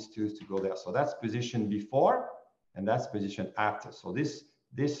want this tooth to go there. So that's position before, and that's position after. So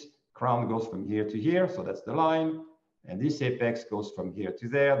this crown goes from here to here. So that's the line. And this apex goes from here to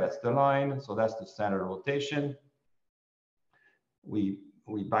there. That's the line. So that's the center rotation. We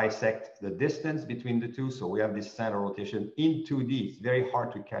bisect the distance between the two. So we have this center rotation in 2D. It's very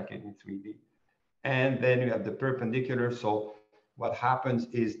hard to calculate in 3D. And then you have the perpendicular. So what happens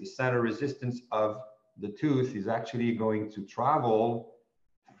is the center resistance of the tooth is actually going to travel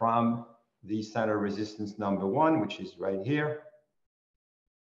from the center resistance number 1, which is right here.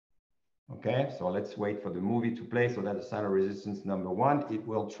 Okay, so let's wait for the movie to play. So that's the center resistance number 1. It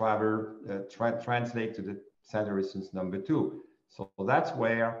will translate to the center resistance number 2. So that's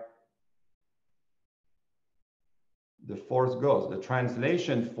where the force goes. The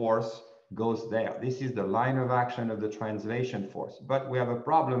translation force goes there. This is the line of action of the translation force. But we have a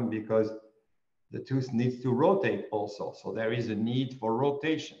problem because the tooth needs to rotate also. So there is a need for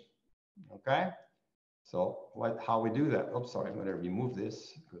rotation. Okay? So how we do that? Oops, sorry, I'm going to remove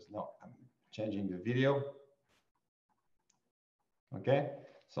this because now I'm changing the video. Okay?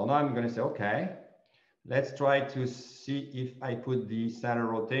 So now I'm going to say, okay, let's try to see if I put the center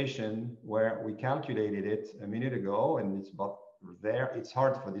rotation where we calculated it a minute ago, and it's about there. It's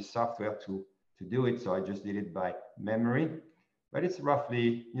hard for this software to do it, so I just did it by memory, but it's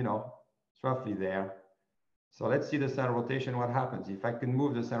roughly, you know, it's roughly there. So let's see the center rotation, what happens. If I can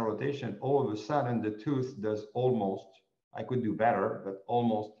move the center rotation, all of a sudden the tooth does almost, I could do better, but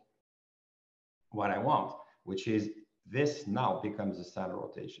almost what I want, which is this now becomes the center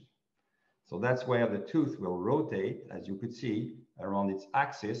rotation. So that's where the tooth will rotate, as you could see, around its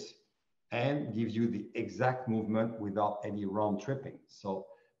axis and gives you the exact movement without any round tripping. So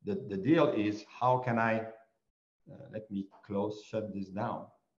the deal is, how can I, let me shut this down.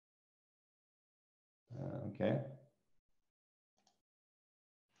 Okay.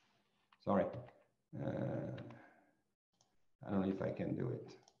 Sorry. I don't know if I can do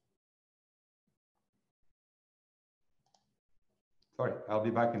it. Sorry, I'll be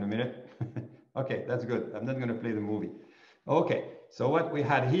back in a minute. Okay, that's good. I'm not going to play the movie. Okay, so what we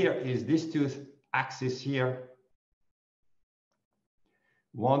had here is this tooth axis here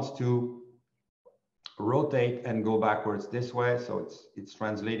wants to rotate and go backwards this way. So it's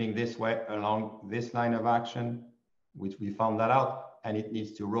translating this way along this line of action, which we found that out, and it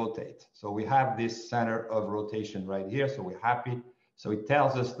needs to rotate. So we have this center of rotation right here. So we're happy. So it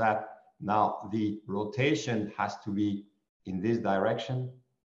tells us that now the rotation has to be in this direction.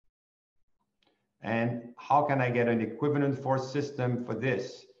 And how can I get an equivalent force system for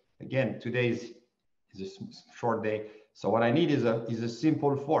this? Again, today is a short day. So what I need is a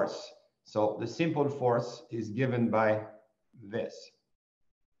simple force. So the simple force is given by this.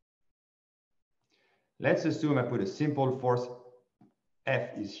 Let's assume I put a simple force. F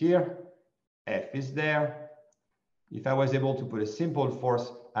is here, F is there. If I was able to put a simple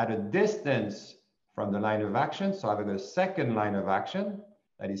force at a distance from the line of action, so I've got a second line of action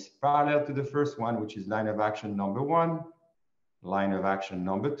that is parallel to the first one, which is line of action number 1, line of action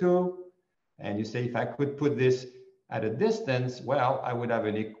number 2. And you say, if I could put this at a distance, well, I would have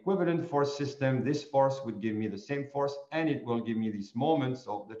an equivalent force system. This force would give me the same force, and it will give me this moment.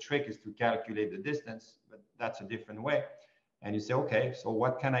 So the trick is to calculate the distance, but that's a different way. And you say, okay, so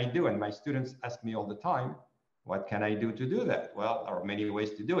what can I do? And my students ask me all the time, what can I do to do that? Well, there are many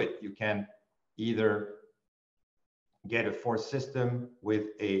ways to do it. You can either get a force system with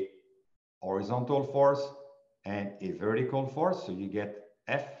a horizontal force and a vertical force. So you get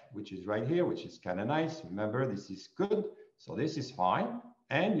F, which is right here, which is kind of nice. Remember, this is good. So this is fine.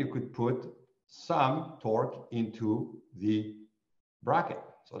 And you could put some torque into the bracket.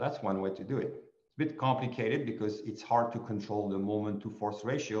 So that's one way to do it. It's a bit complicated because it's hard to control the moment to force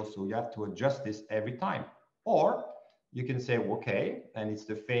ratio. So you have to adjust this every time. Or you can say, okay, and it's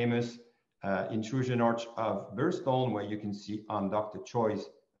the famous intrusion arch of Burstone, where you can see on Dr. Choi's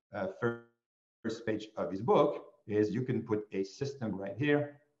first page of his book, is you can put a system right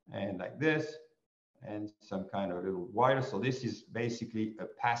here and like this, and some kind of little wire. So this is basically a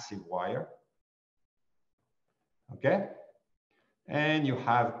passive wire. Okay. And you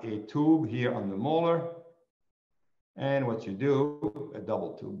have a tube here on the molar. And what you do, a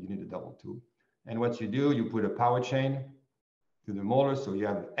double tube, you need a double tube. And what you do, you put a power chain to the molar. So you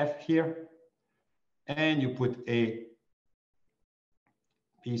have an F here. And you put a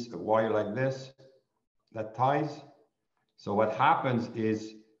piece of wire like this that ties. So what happens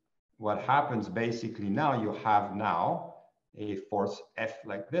is, basically now, you have now a force F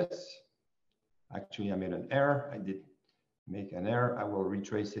like this. Actually, I made an error. I did make an error. I will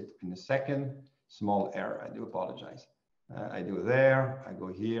retrace it in a second. Small error, I do apologize. I do there, I go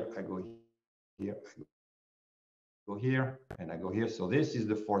here, I go here, I go here, and I go here. So this is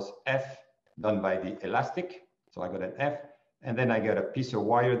the force F done by the elastic. So I got an F, and then I get a piece of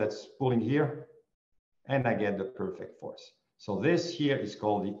wire that's pulling here, and I get the perfect force. So this here is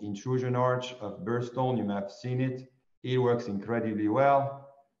called the intrusion arch of Burstone. You may have seen it. It works incredibly well,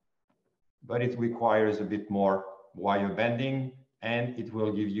 but it requires a bit more wire bending, and it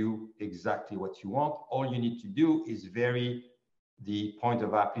will give you exactly what you want. All you need to do is vary the point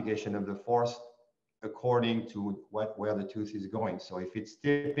of application of the force according to where the tooth is going. So if it's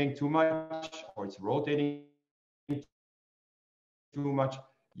tipping too much or it's rotating too much,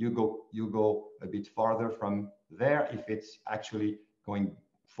 you go a bit farther from there. If it's actually going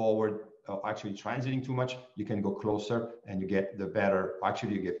forward, actually transiting too much, you can go closer and you get the better.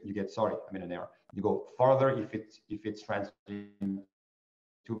 Actually, you get sorry, I'm in an error. You go farther if it's transiting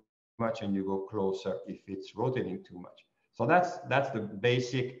too much, and you go closer if it's rotating too much. So that's the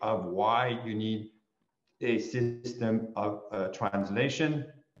basic of why you need a system of translation.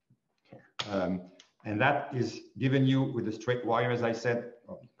 And that is given you with a straight wire, as I said.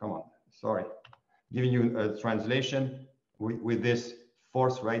 Oh, come on, sorry. Giving you a translation with this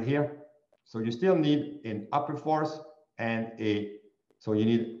force right here. So you still need an upper force and so you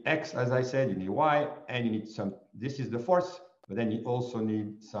need X, as I said, you need Y, and you need some, this is the force, but then you also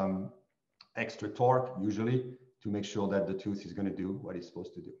need some extra torque, usually, to make sure that the tooth is going to do what it's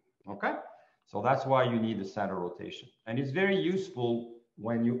supposed to do. Okay? So that's why you need the center rotation. And it's very useful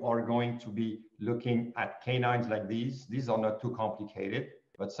when you are going to be looking at canines like these. These are not too complicated,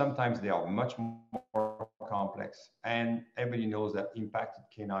 but sometimes they are much more complex. And everybody knows that impacted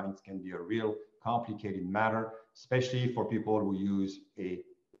canines can be a real complicated matter, especially for people who use a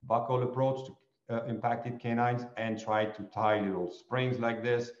buccal approach to impacted canines and try to tie little springs like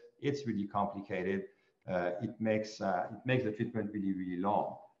this. It's really complicated. It makes the treatment really, really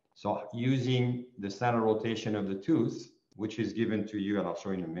long. So using the center rotation of the tooth which is given to you, and I'll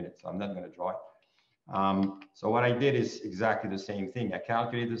show you in a minute, so I'm not going to draw it. So what I did is exactly the same thing. I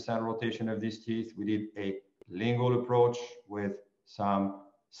calculated the center rotation of these teeth. We did a lingual approach with some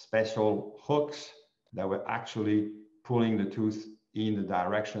special hooks that were actually pulling the tooth in the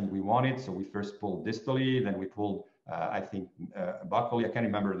direction we wanted. So we first pulled distally, then we pulled, I think, buccally. I can't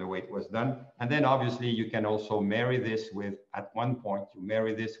remember the way it was done. And then obviously you can also marry this with, at one point, you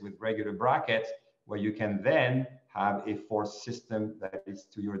marry this with regular brackets, where you can then have a force system that is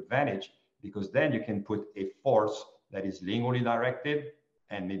to your advantage, because then you can put a force that is lingually directed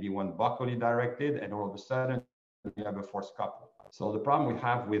and maybe one buccally directed, and all of a sudden you have a force couple. So the problem we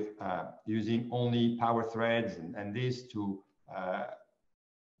have with using only power threads and these to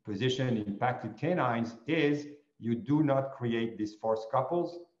position impacted canines is you do not create these force couples,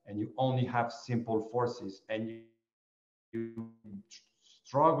 and you only have simple forces, and you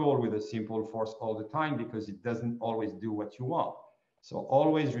struggle with a simple force all the time because it doesn't always do what you want. So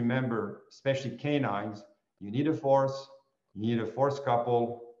always remember, especially canines, you need a force couple,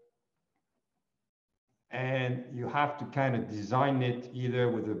 and you have to kind of design it either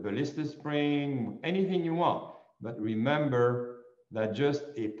with a ballista spring, anything you want. But remember that just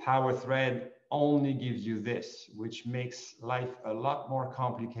a power thread only gives you this, which makes life a lot more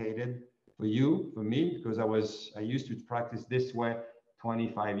complicated for you, for me, because I used to practice this way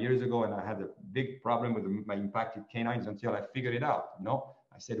 25 years ago, and I had a big problem with my impacted canines until I figured it out.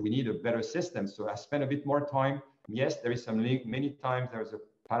 I said we need a better system, so I spent a bit more time. Yes, there is some link. Many times there's a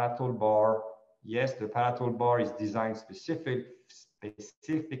palatal bar. Yes, the palatal bar is designed specifically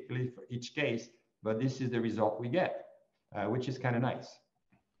for each case, but this is the result we get, which is kind of nice.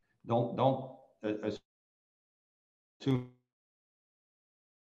 Don't assume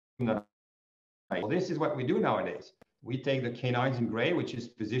that. Well, this is what we do nowadays. We take the canines in gray, which is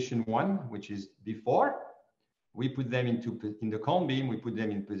position 1, which is before. We put them in the cone beam, we put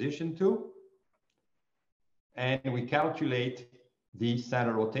them in position 2. And we calculate the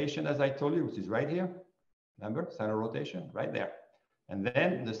center rotation, as I told you, which is right here. Remember, center rotation, right there. And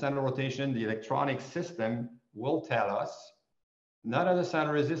then the center rotation, the electronic system will tell us, not as a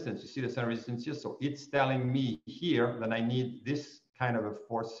center resistance. You see the center resistance here? So it's telling me here that I need this kind of a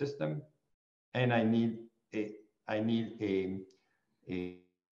force system, and I need a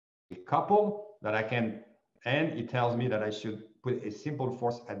couple that I can, and it tells me that I should put a simple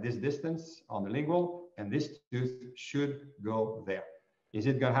force at this distance on the lingual, and this tooth should go there. Is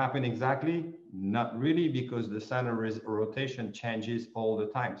it going to happen exactly? Not really, because the center rotation changes all the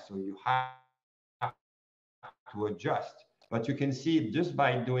time. So you have to adjust. But you can see just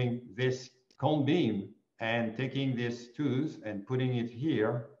by doing this cone beam and taking this tooth and putting it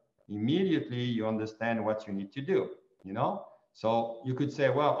here, immediately you understand what you need to do, So you could say,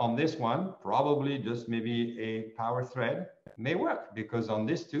 well, on this one, probably just maybe a power thread may work, because on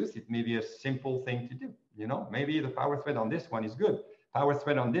this tooth, it may be a simple thing to do. Maybe the power thread on this one is good. Power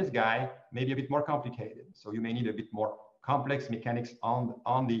thread on this guy may be a bit more complicated. So you may need a bit more complex mechanics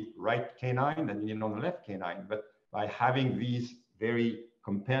on the right canine than you need on the left canine. But by having these very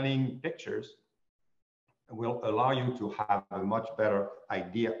compelling pictures, will allow you to have a much better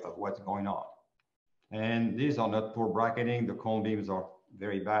idea of what's going on. And these are not poor bracketing. The cone beams are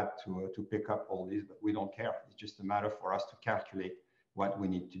very bad to pick up all these, but we don't care. It's just a matter for us to calculate what we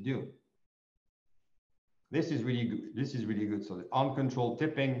need to do. This is really good. This is really good. So the uncontrolled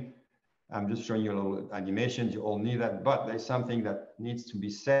tipping, I'm just showing you a little animation. You all need that, but there's something that needs to be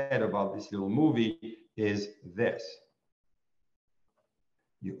said about this little movie is this.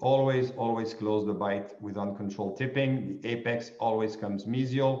 You always close the bite with uncontrolled tipping. The apex always comes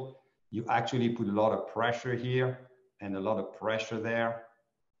mesial. You actually put a lot of pressure here and a lot of pressure there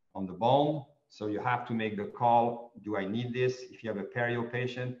on the bone. So you have to make the call, do I need this? If you have a perio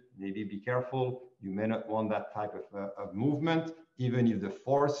patient, maybe be careful. You may not want that type of movement, even if the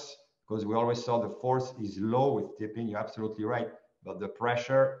force, because we always saw the force is low with tipping, you're absolutely right. But the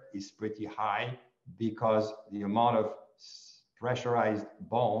pressure is pretty high because the amount of pressurized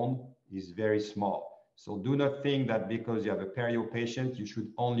bone is very small. So do not think that because you have a perio patient, you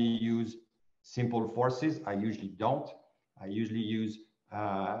should only use simple forces. I usually don't. I usually use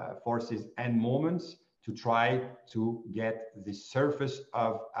forces and moments to try to get the surface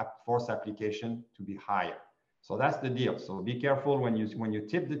of force application to be higher. So that's the deal. So be careful when you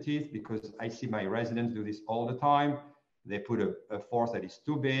tip the teeth, because I see my residents do this all the time. They put a force that is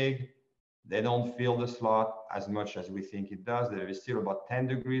too big. They don't feel the slot as much as we think it does. There is still about 10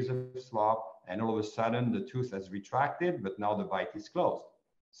 degrees of slot, and all of a sudden the tooth has retracted, but now the bite is closed.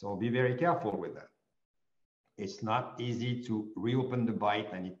 So be very careful with that. It's not easy to reopen the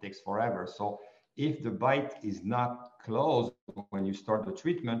bite, and it takes forever. So If the bite is not closed when you start the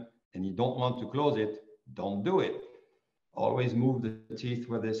treatment and you don't want to close it, don't do it. Always move the teeth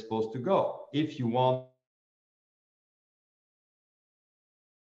where they're supposed to go. If you want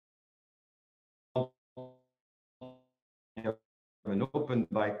an open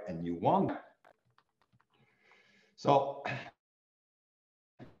bite and you want, so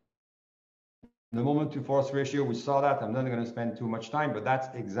the moment to force ratio, we saw that. I'm not going to spend too much time, but that's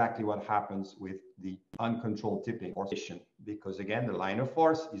exactly what happens with the uncontrolled tipping or position, because again, the line of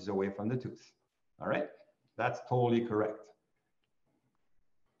force is away from the tooth. All right, that's totally correct.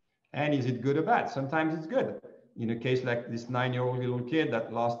 And is it good or bad? Sometimes it's good. In a case like this 9-year-old little kid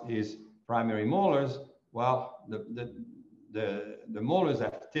that lost his primary molars, well, the molars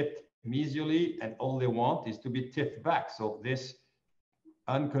have tipped mesially, and all they want is to be tipped back. So this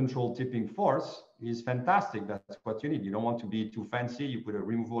uncontrolled tipping force is fantastic. That's what you need. You don't want to be too fancy. You put a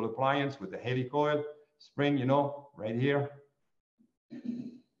removable appliance with a heavy coil spring, you know, right here,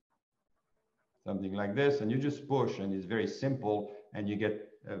 something like this, and you just push, and it's very simple, and you get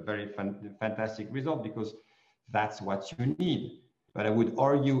a very fantastic result because that's what you need. But I would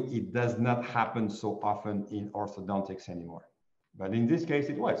argue it does not happen so often in orthodontics anymore. But in this case,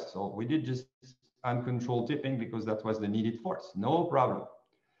 it was. So we did just uncontrolled tipping because that was the needed force. No problem.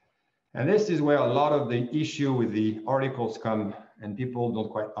 And this is where a lot of the issue with the articles come, and people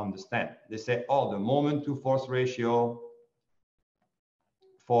don't quite understand. They say, oh, the moment to force ratio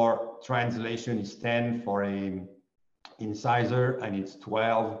for translation is 10 for a incisor, and it's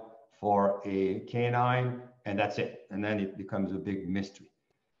 12 for a canine, and that's it. And then it becomes a big mystery.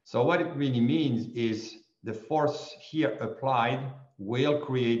 So what it really means is the force here applied will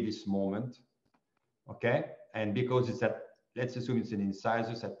create this moment, okay? And because it's at, let's assume it's an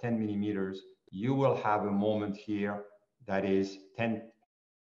incisor, it's at 10 millimeters, you will have a moment here that is 10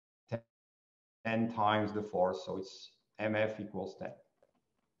 times the force. So it's MF equals 10.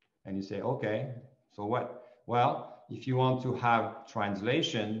 And you say, okay, so what? Well, if you want to have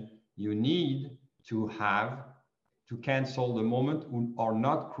translation, you need to have to cancel the moment or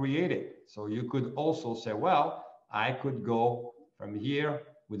not create it. So you could also say, well, I could go from here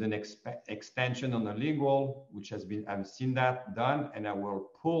with an extension on the lingual, which has been, I've seen that done, and I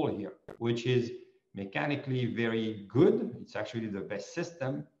will pull here, which is mechanically very good. It's actually the best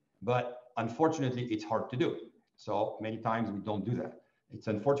system, but unfortunately, it's hard to do. So many times we don't do that. It's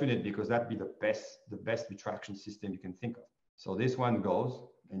unfortunate because that'd be the best retraction system you can think of. So this one goes,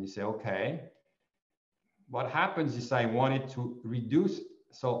 and you say, okay, what happens is I wanted to reduce.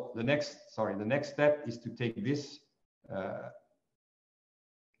 So the next step is to take this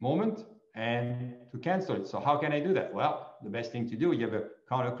moment and to cancel it. So how can I do that? Well, the best thing to do, you have a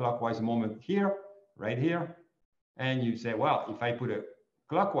counterclockwise moment here, right here. And you say, well, if I put a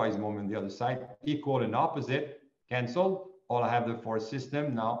clockwise moment the other side, equal and opposite, cancel, all I have the force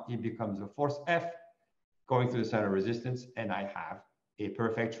system. Now it becomes a force F going through the center of resistance, and I have a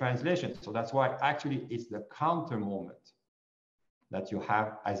perfect translation. So that's why actually it's the counter moment that you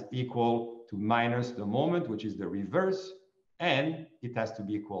have as equal to minus the moment, which is the reverse, and it has to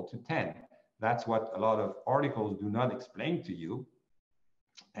be equal to 10. That's what a lot of articles do not explain to you,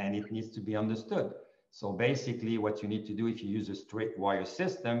 and it needs to be understood. So basically what you need to do if you use a straight wire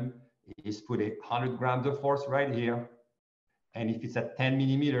system is put 100 grams of force right here. And if it's at 10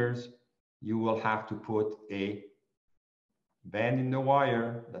 millimeters, you will have to put a bend in the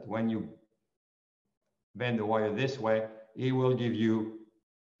wire that when you bend the wire this way, it will give you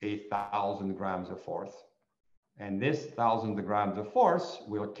 1,000 grams of force. And this 1,000 grams of force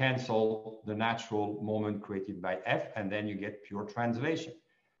will cancel the natural moment created by F, and then you get pure translation.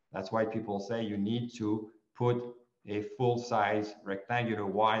 That's why people say you need to put a full-size rectangular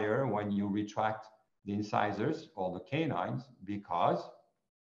wire when you retract the incisors or the canines, because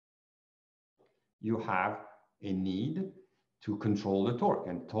you have a need to control the torque,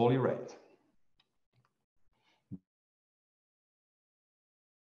 and totally right.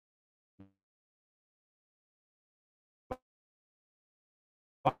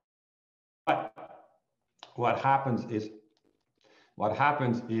 But what happens is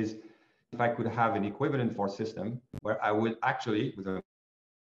if I could have an equivalent force system where I would actually, with a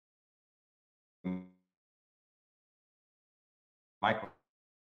micro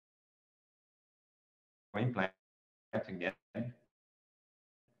implant again,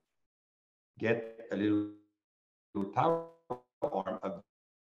 get a little power arm up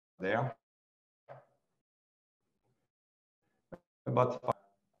there, about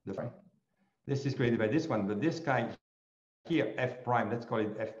the frame. This is created by this one, but this guy here, F prime, let's call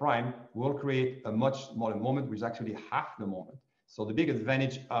it F prime, will create a much smaller moment, which is actually half the moment. So the big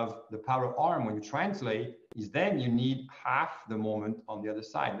advantage of the power arm when you translate is then you need half the moment on the other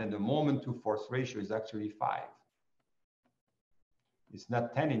side. Then the moment to force ratio is actually 5. It's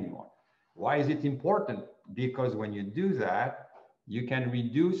not 10 anymore. Why is it important? Because when you do that, you can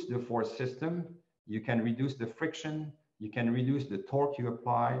reduce the force system, you can reduce the friction, you can reduce the torque you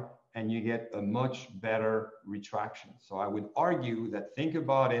apply, and you get a much better retraction. So I would argue that, think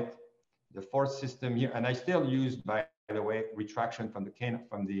about it, the force system here, and I still use, by the way, retraction from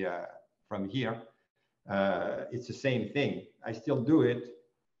from here. It's the same thing. I still do it,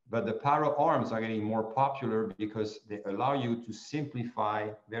 but the power arms are getting more popular because they allow you to simplify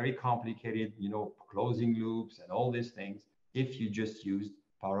very complicated, you know, closing loops and all these things if you just use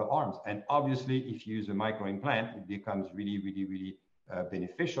power arms. And obviously, if you use a micro implant, it becomes really, really, really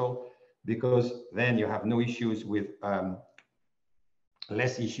beneficial, because then you have no issues with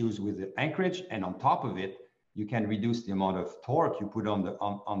less issues with the anchorage, and on top of it, you can reduce the amount of torque you put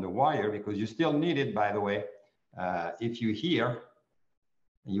on the wire, because you still need it, by the way. If you're here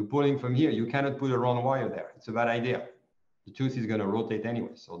and you're pulling from here, you cannot put a wrong wire there. It's a bad idea. The tooth is going to rotate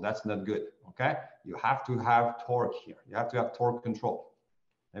anyway, so that's not good. Okay, you have to have torque here. You have to have torque control.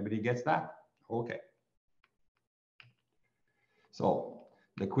 Everybody gets that? Okay. So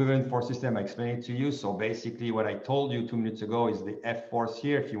the equivalent force system, I explained it to you. So basically what I told you 2 minutes ago is the F force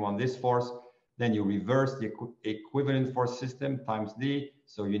here. If you want this force, then you reverse the equivalent force system times D.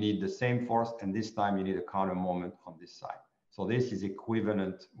 So you need the same force, and this time you need a counter moment on this side. So this is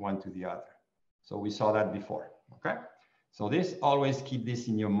equivalent one to the other. So we saw that before, okay? So this, always keep this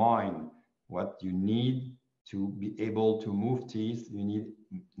in your mind. What you need to be able to move teeth, you need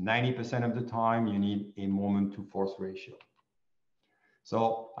 90% of the time, you need a moment to force ratio.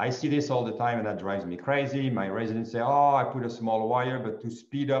 So I see this all the time, and that drives me crazy. My residents say, oh, I put a small wire, but to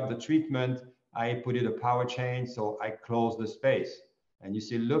speed up the treatment, I put it a power chain, so I close the space. And you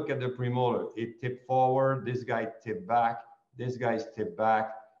see, look at the premolar. It tipped forward, this guy tipped back, this guy's tipped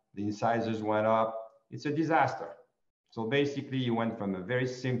back, the incisors went up. It's a disaster. So basically, you went from a very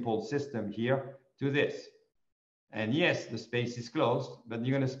simple system here to this. And yes, the space is closed, but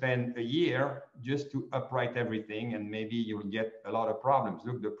you're going to spend a year just to upright everything, and maybe you'll get a lot of problems.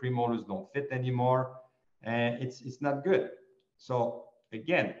 Look, the premolars don't fit anymore, and it's not good. So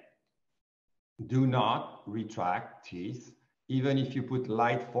again, do not retract teeth, even if you put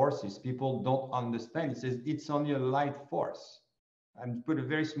light forces. People don't understand. It says it's only a light force. I'm put a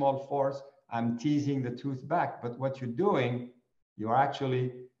very small force. I'm teasing the tooth back, but what you're doing, you're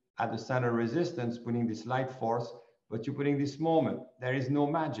actually at the center of resistance, putting this light force, but you're putting this moment. There is no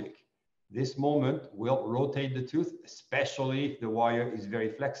magic. This moment will rotate the tooth, especially if the wire is very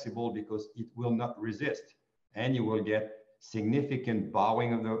flexible, because it will not resist. And you will get significant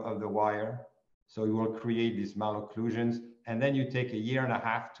bowing of the wire. So you will create these malocclusions. And then you take a year and a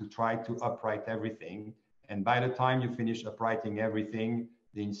half to try to upright everything. And by the time you finish uprighting everything,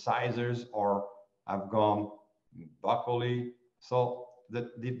 the incisors have gone buccally. So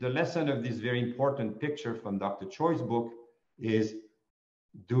the lesson of this very important picture from Dr. Choi's book is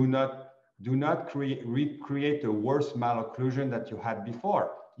do not recreate a worse malocclusion that you had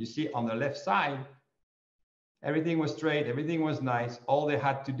before. You see, on the left side, everything was straight, everything was nice. All they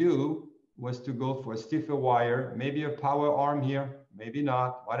had to do was to go for a stiffer wire, maybe a power arm here, maybe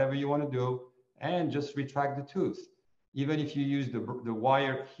not, whatever you want to do, and just retract the tooth. Even if you use the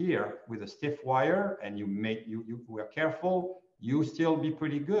wire here with a stiff wire and you were careful, you still be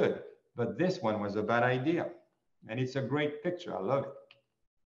pretty good. But this one was a bad idea. And it's a great picture. I love it.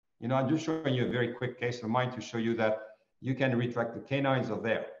 You know, I'm just showing you a very quick case of mine to show you that you can retract the canines are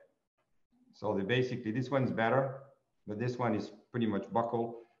there. So basically, this one's better, but this one is pretty much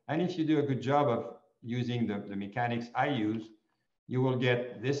buccal. And if you do a good job of using the mechanics I use, you will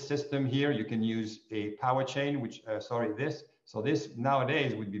get this system here. You can use a power chain, which, this. So this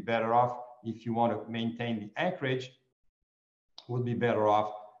nowadays would be better off if you want to maintain the anchorage, would be better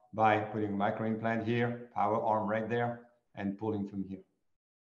off by putting a micro implant here, power arm right there, and pulling from here.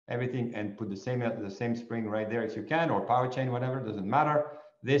 Everything, and put the same spring right there if you can, or power chain, whatever, doesn't matter.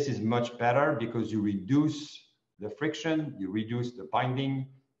 This is much better because you reduce the friction, you reduce the binding,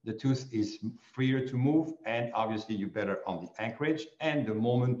 the tooth is freer to move, and obviously you're better on the anchorage, and the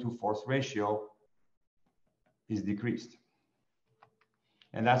moment to force ratio is decreased.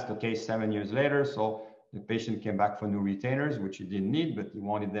 And that's the case 7 years later. So the patient came back for new retainers, which he didn't need, but he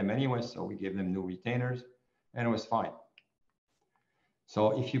wanted them anyway. So we gave them new retainers and it was fine.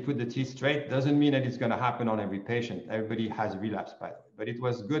 So if you put the teeth straight, doesn't mean that it's going to happen on every patient. Everybody has relapse, by the way. But it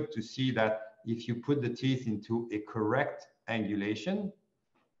was good to see that if you put the teeth into a correct angulation,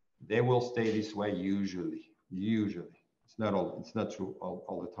 they will stay this way usually. It's not true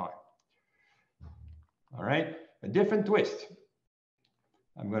all the time. All right, a different twist.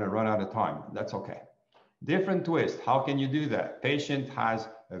 I'm going to run out of time. That's okay. Different twist. How can you do that? Patient has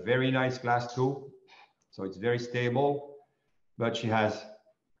a very nice class 2, so it's very stable, but she has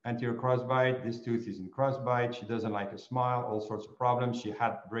anterior crossbite. This tooth is in crossbite. She doesn't like a smile, all sorts of problems. She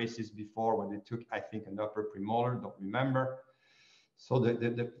had braces before when they took, I think, an upper premolar, don't remember. So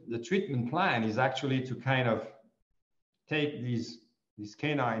the treatment plan is actually to kind of take this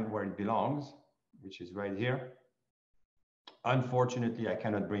canine where it belongs, which is right here. Unfortunately, I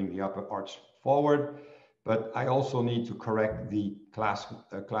cannot bring the upper arch forward, but I also need to correct the class 2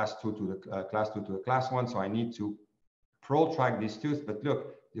 to the class 1. So I need to protract this tooth. But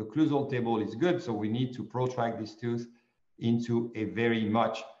look, the occlusal table is good, so we need to protract this tooth into a very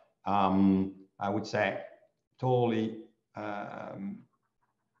much, I would say, totally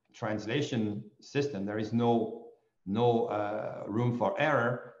translation system. There is no room for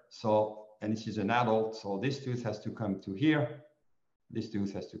error. So, and this is an adult, so this tooth has to come to here, this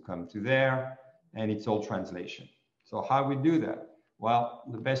tooth has to come to there, and it's all translation. So how we do that? Well,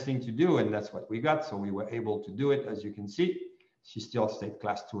 the best thing to do, and that's what we got, so we were able to do it, as you can see. She still stayed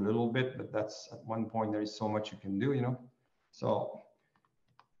class 2 a little bit, but that's at one point, there is so much you can do, you know. So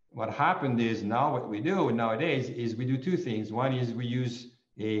what happened is now what we do nowadays is we do two things. One is we use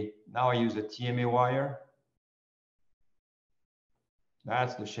now I use a TMA wire.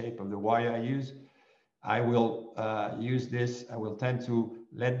 That's the shape of the wire I use. I will use this. I will tend to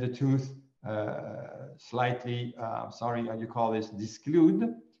let the tooth slightly, sorry, how do you call this,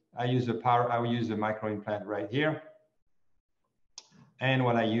 disclude. I use I will use a micro implant right here. And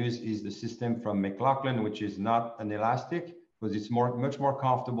what I use is the system from Malocclusion, which is not an elastic, because it's much more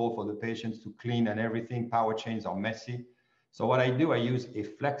comfortable for the patients to clean and everything. Power chains are messy. So what I do, I use a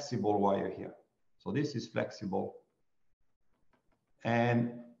flexible wire here. So this is flexible.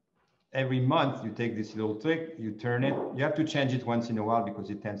 And every month you take this little trick, you turn it. You have to change it once in a while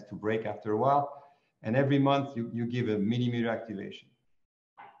because it tends to break after a while. And every month you give a millimeter activation.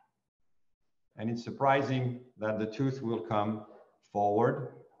 And it's surprising that the tooth will come forward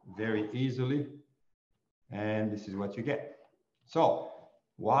very easily. And this is what you get. So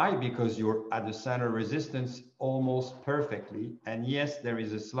why? Because you're at the center resistance almost perfectly. And yes, there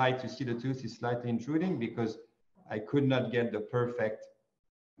is a slight, you see the tooth is slightly intruding because I could not get the perfect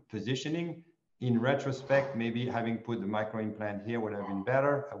positioning. In retrospect, maybe having put the micro implant here would have been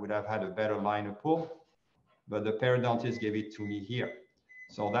better. I would have had a better line of pull, but the periodontist gave it to me here.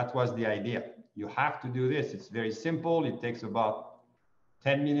 So that was the idea. You have to do this. It's very simple. It takes about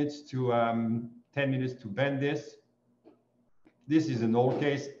 10 minutes to bend this. This is an old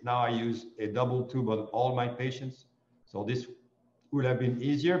case. Now I use a double tube on all my patients. So this would have been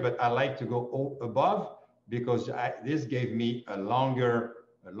easier, but I like to go above because this gave me a longer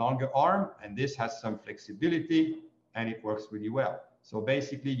arm, and this has some flexibility and it works really well. So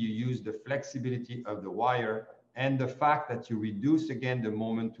basically you use the flexibility of the wire and the fact that you reduce again the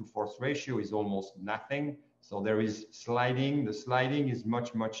moment to force ratio is almost nothing. So there is sliding. The sliding is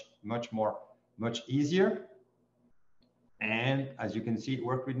much easier. And as you can see, it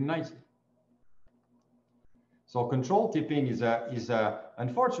worked really nicely. So control tipping is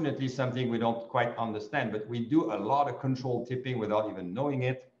unfortunately something we don't quite understand, but we do a lot of control tipping without even knowing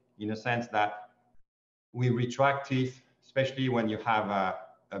it, in a sense that we retract teeth, especially when you have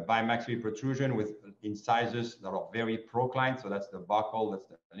a bimaxillary protrusion with incisors that are very proclined. So that's the buccal, that's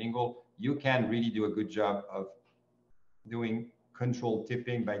the lingual. You can really do a good job of doing control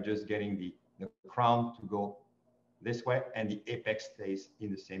tipping by just getting the crown to go this way and the apex stays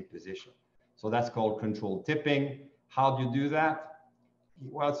in the same position. So that's called controlled tipping. How do you do that?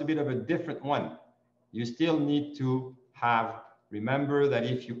 Well, it's a bit of a different one. You still need to remember that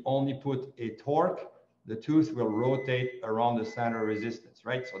if you only put a torque, the tooth will rotate around the center of resistance,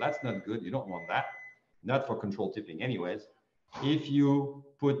 right? So that's not good. You don't want that. Not for controlled tipping anyways. If you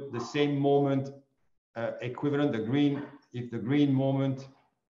put the same moment equivalent, if the green moment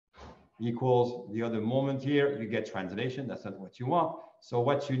equals the other moment here, you get translation. That's not what you want. So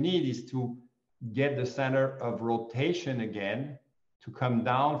what you need is to get the center of rotation again to come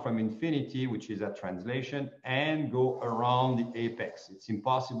down from infinity, which is at translation, and go around the apex. It's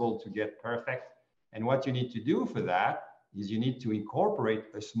impossible to get perfect. And what you need to do for that is you need to incorporate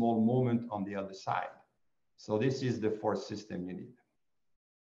a small moment on the other side. So this is the force system you need.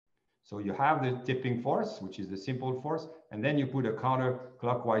 So you have the tipping force, which is the simple force, and then you put a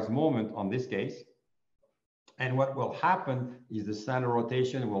counterclockwise moment on this case. And what will happen is the center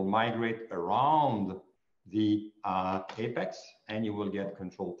rotation will migrate around the apex and you will get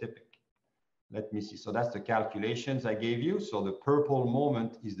control tipping. Let me see. So that's the calculations I gave you. So the purple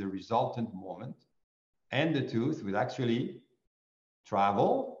moment is the resultant moment. And the tooth will actually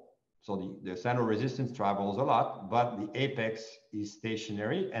travel. So the central resistance travels a lot, but the apex is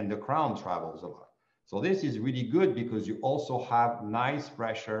stationary and the crown travels a lot. So this is really good because you also have nice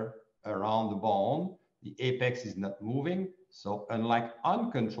pressure around the bone. The apex is not moving. So unlike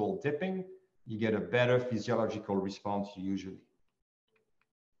uncontrolled tipping, you get a better physiological response usually.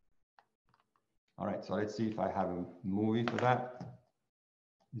 All right, so let's see if I have a movie for that.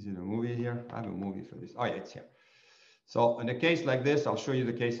 Is it a movie here? I have a movie for this. Oh yeah, it's here. So in a case like this, I'll show you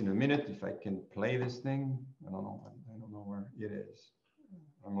the case in a minute. If I can play this thing, I don't know where it is.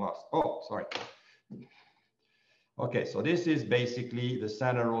 I'm lost. Oh, sorry. Okay, so this is basically the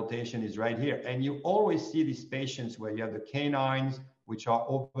center rotation is right here. And you always see these patients where you have the canines, which are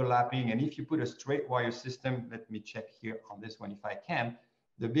overlapping. And if you put a straight wire system, let me check here on this one if I can.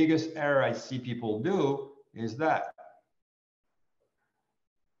 The biggest error I see people do is that.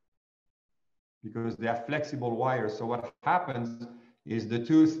 Because they have flexible wires. So what happens is the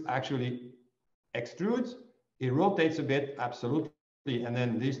tooth actually extrudes, it rotates a bit, absolutely. And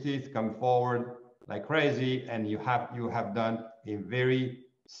then these teeth come forward like crazy, and you have done a very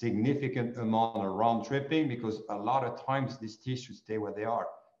significant amount of round tripping, because a lot of times these teeth should stay where they are.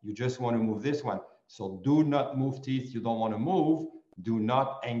 You just want to move this one. So do not move teeth you don't want to move. Do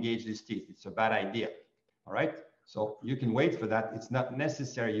not engage these teeth. It's a bad idea. All right. So you can wait for that. It's not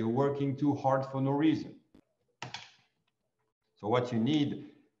necessary. You're working too hard for no reason. So what you need,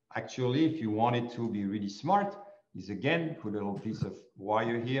 actually, if you want it to be really smart, is again, put a little piece of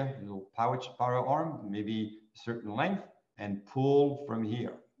wire here, a little power arm, maybe a certain length, and pull from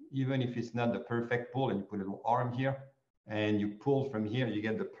here. Even if it's not the perfect pull, and you put a little arm here, and you pull from here, you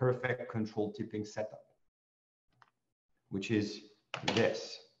get the perfect control tipping setup, which is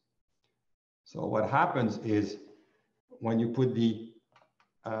this. So what happens is when you put the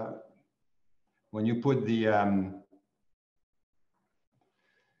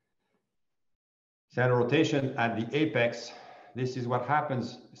center rotation at the apex, this is what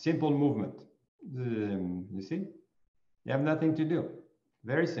happens. Simple movement. You see? You have nothing to do.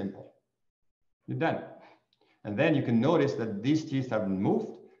 Very simple. You're done. And then you can notice that these teeth haven't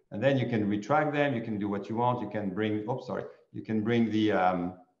moved, and then you can retract them. You can do what you want. You can bring, oops, sorry. You can bring the,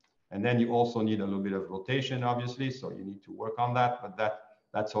 and then you also need a little bit of rotation, obviously. So you need to work on that, but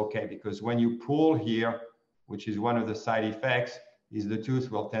that's okay, because when you pull here, which is one of the side effects, is the tooth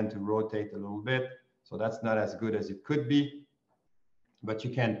will tend to rotate a little bit. So that's not as good as it could be, but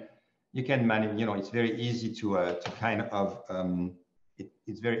you can manage, you know, it's very easy to kind of,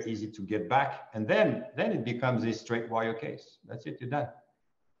 it's very easy to get back. And then it becomes a straight wire case. That's it, you're done.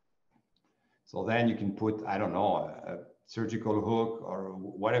 So then you can put, I don't know, a surgical hook or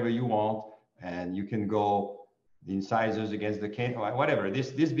whatever you want, and you can go the incisors against the cane, or whatever.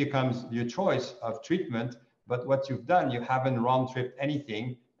 This becomes your choice of treatment. But what you've done, you haven't round tripped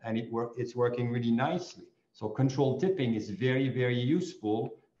anything, and it's working really nicely. So controlled tipping is very, very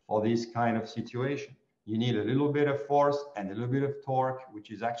useful for this kind of situation. You need a little bit of force and a little bit of torque,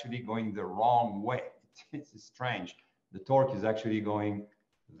 which is actually going the wrong way. It's strange. The torque is actually going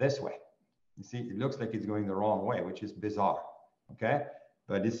this way. You see, it looks like it's going the wrong way, which is bizarre, okay?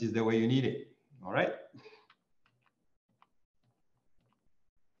 But this is the way you need it, all right?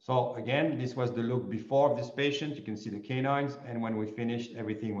 So again, this was the look before of this patient. You can see the canines, and when we finished,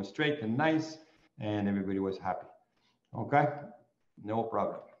 everything was straight and nice, and everybody was happy, okay? No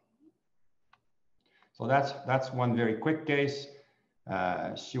problem. So that's one very quick case.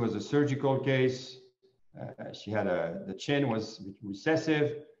 She was a surgical case. She had the chin was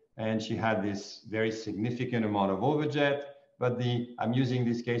recessive, and she had this very significant amount of overjet. But I'm using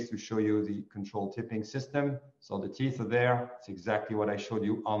this case to show you the control tipping system. So the teeth are there. It's exactly what I showed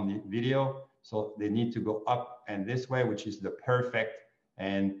you on the video. So they need to go up and this way, which is the perfect.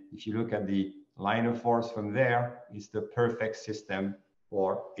 And if you look at the line of force from there, it's the perfect system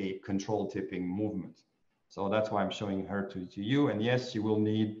for a control tipping movement. So that's why I'm showing her to you. And yes, you will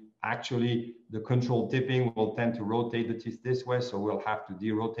need, actually, the control tipping will tend to rotate the teeth this way. So we'll have to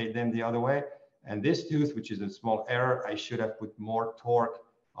derotate them the other way. And this tooth, which is a small error, I should have put more torque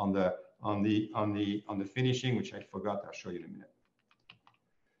on the finishing, which I forgot. I'll show you in a minute.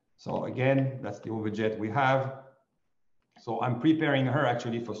 So again, that's the overjet we have. So I'm preparing her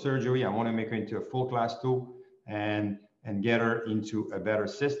actually for surgery. I want to make her into a full class 2 and get her into a better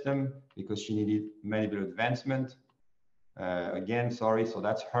system because she needed mandibular advancement. Again, sorry. So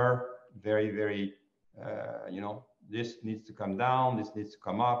that's her. Very, very, you know, this needs to come down. This needs to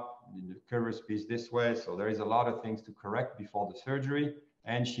come up. The curvature piece this way. So there is a lot of things to correct before the surgery.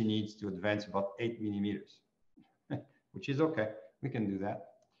 and she needs to advance about 8 millimeters, which is okay. We can do that.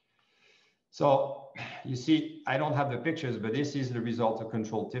 So you see, I don't have the pictures, but this is the result of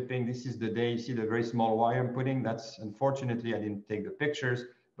controlled tipping. This is the day, you see the very small wire I'm putting. That's, unfortunately, I didn't take the pictures,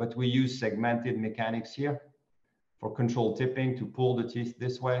 but we use segmented mechanics here for controlled tipping to pull the teeth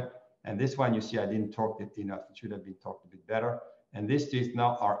this way. And this one, you see, I didn't torque it enough. It should have been torqued a bit better. And these teeth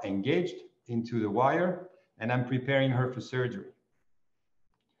now are engaged into the wire, and I'm preparing her for surgery.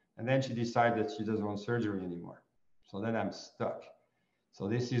 And then she decided that she doesn't want surgery anymore. So then I'm stuck. So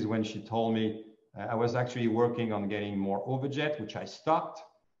this is when she told me, I was actually working on getting more overjet, which I stopped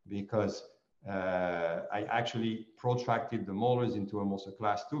because I actually protracted the molars into almost a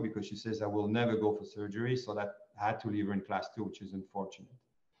class 2 because she says I will never go for surgery. So that I had to leave her in class 2, which is unfortunate.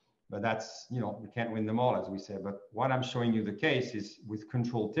 But that's, you know, we can't win them all, as we say. But what I'm showing you the case is with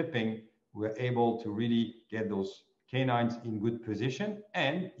controlled tipping, we're able to really get those canines in good position.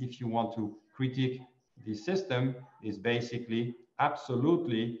 And if you want to critique the system, is basically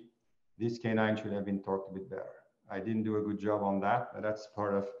absolutely this canine should have been torqued a bit better. I didn't do a good job on that, but that's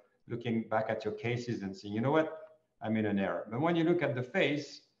part of looking back at your cases and saying, you know what, I made an error. But when you look at the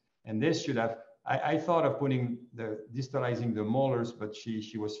face, and this should have, I thought of putting distalizing the molars, but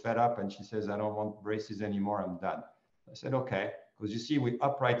she was fed up and she says, I don't want braces anymore, I'm done. I said, okay, because you see, we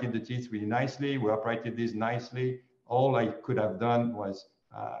uprighted the teeth really nicely. We uprighted these nicely. All I could have done was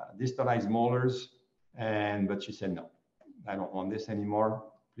distalize molars, but she said, no, I don't want this anymore.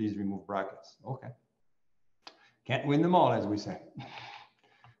 Please remove brackets. Okay. Can't win them all, as we say.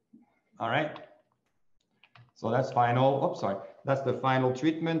 All right. So that's final. Oops, sorry. That's the final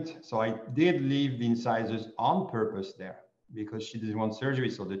treatment. So I did leave the incisors on purpose there because she didn't want surgery.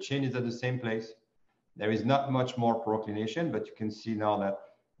 So the chin is at the same place. There is not much more proclination, but you can see now that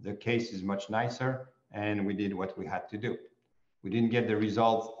the case is much nicer and we did what we had to do. We didn't get the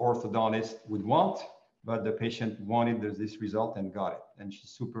results orthodontist would want, but the patient wanted this result and got it. And she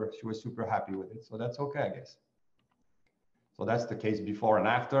was super happy with it. So that's okay, I guess. So that's the case before and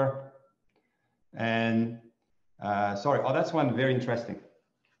after. And sorry, oh, that's one very interesting.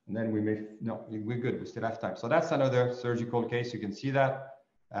 And then we're good, we still have time. So that's another surgical case, you can see that.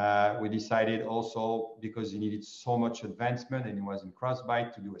 We decided also, because he needed so much advancement and he was in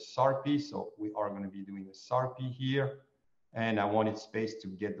crossbite, to do a SARPI. So we are going to be doing a SARPI here. And I wanted space to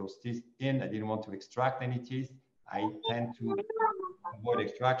get those teeth in. I didn't want to extract any teeth. I tend to avoid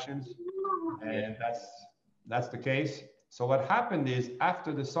extractions. And that's the case. So what happened is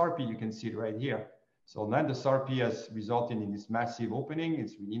after the SARPI, you can see it right here. So then the SARPI has resulted in this massive opening.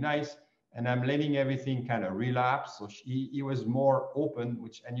 It's really nice. And I'm letting everything kind of relapse. So he was more open,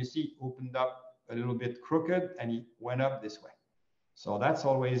 and you see opened up a little bit crooked and he went up this way. So that's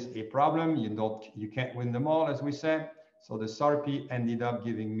always a problem. You can't win them all, as we said. So the SARPI ended up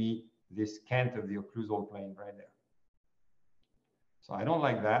giving me this cant of the occlusal plane right there. So I don't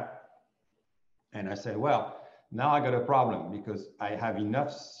like that. And I said, well, now I got a problem because I have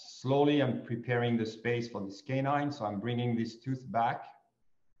enough. Slowly, I'm preparing the space for this canine. So I'm bringing this tooth back.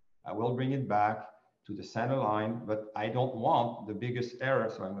 I will bring it back to the center line, but I don't want the biggest error.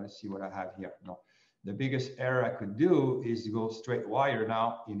 So I'm going to see what I have here. No, the biggest error I could do is go straight wire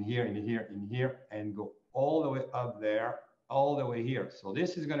now in here, in here, in here, and go all the way up there, all the way here. So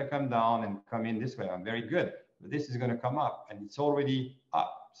this is going to come down and come in this way. I'm very good, but this is going to come up and it's already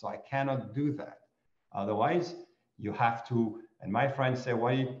up. So I cannot do that. Otherwise, you have to, and my friend said,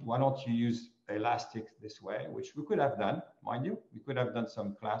 why don't you use elastic this way, which we could have done, mind you. We could have done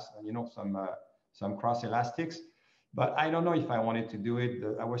some some cross elastics, but I don't know if I wanted to do it.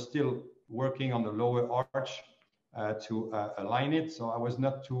 I was still working on the lower arch to align it. So I was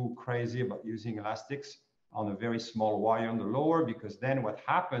not too crazy about using elastics on a very small wire on the lower, because then what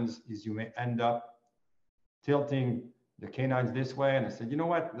happens is you may end up tilting the canines this way. And I said, you know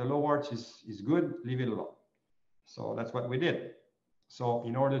what, the low arch is good, leave it alone. So that's what we did. So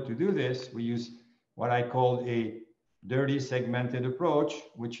in order to do this, we use what I call a dirty segmented approach,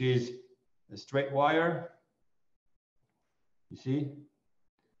 which is a straight wire. You see,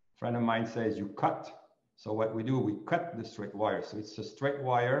 a friend of mine says you cut. So what we do, we cut the straight wire. So it's a straight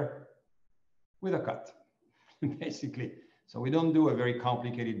wire with a cut, basically. So we don't do a very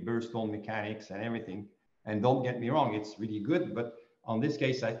complicated burstone mechanics and everything. And don't get me wrong, it's really good. But on this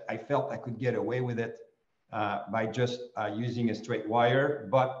case, I felt I could get away with it by just using a straight wire.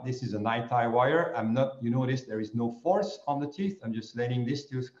 But this is a night-tie wire. I'm not, you notice there is no force on the teeth. I'm just letting this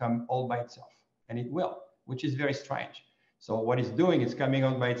tooth come all by itself. And it will, which is very strange. So what it's doing is coming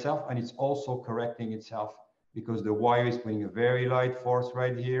out by itself, and it's also correcting itself because the wire is putting a very light force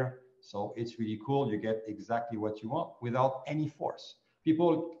right here. So it's really cool. You get exactly what you want without any force.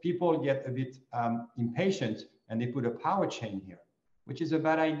 People get a bit impatient and they put a power chain here, which is a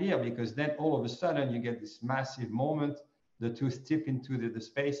bad idea, because then all of a sudden you get this massive moment, the tooth tip into the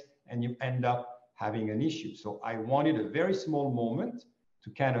space, and you end up having an issue. So I wanted a very small moment to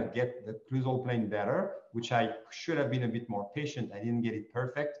kind of get the occlusal plane better, which I should have been a bit more patient. I didn't get it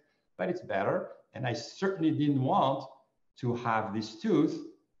perfect, but it's better. And I certainly didn't want to have this tooth,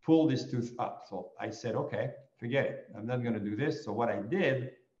 pull this tooth up. So I said, okay, forget it. I'm not going to do this. So what I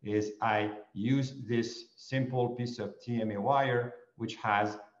did is I used this simple piece of TMA wire, which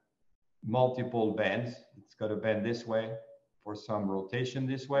has multiple bends. It's got a bend this way for some rotation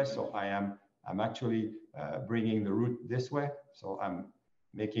this way. So I'm actually bringing the root this way. So I'm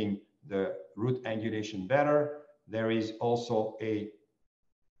making the root angulation better. There is also a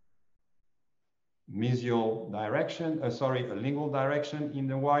mesial direction, a lingual direction in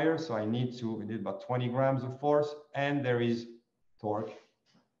the wire. So I need about 20 grams of force, and there is torque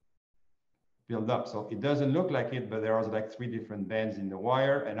build up. So it doesn't look like it, but there are like 3 different bends in the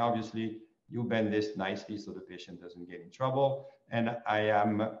wire. And obviously you bend this nicely so the patient doesn't get in trouble. And I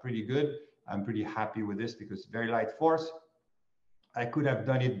am pretty good. I'm pretty happy with this because very light force. I could have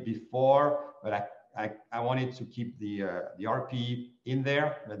done it before, but I wanted to keep the RP in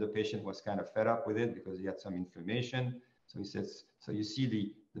there, but the patient was kind of fed up with it because he had some inflammation. So he says, so you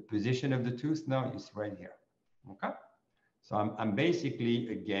see the position of the tooth now is right here, okay? So I'm basically,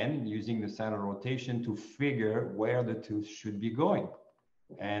 again, using the center rotation to figure where the tooth should be going,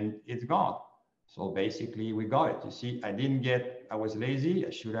 and it's gone. So basically we got it. You see, I was lazy. I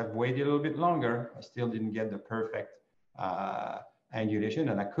should have waited a little bit longer. I still didn't get the perfect angulation,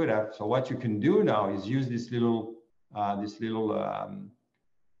 and I could have. So what you can do now is use this little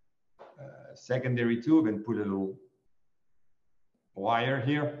secondary tube and put a little wire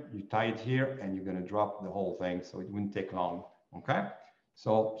here. You tie it here, and you're going to drop the whole thing, so it wouldn't take long. Okay.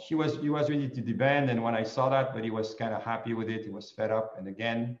 So he was ready to deband, and when I saw that, but he was kind of happy with it. He was fed up, and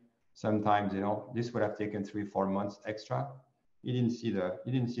again, sometimes, you know, this would have taken 3-4 months extra. He didn't see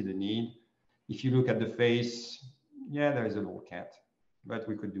the need. If you look at the face, yeah, there is a little cat, but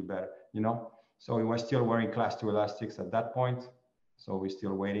we could do better, you know. So he was still wearing class 2 elastics at that point. So we're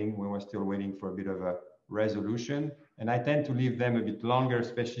still waiting. We were still waiting for a bit of a resolution. And I tend to leave them a bit longer,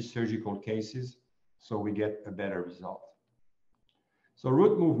 especially surgical cases, so we get a better result. So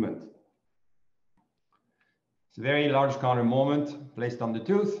root movement. It's a very large counter moment placed on the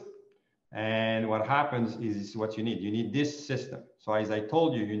tooth. And what happens is what you need. You need this system. So as I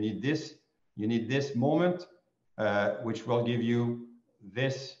told you, you need this moment, which will give you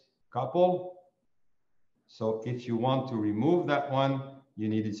this couple. So if you want to remove that one, you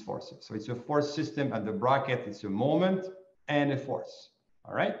need these forces. So it's a force system at the bracket. It's a moment and a force.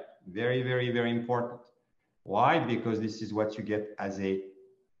 All right. Very, very, very important. Why? Because this is what you get as a,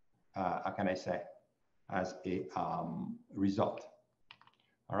 how can I say, as a result.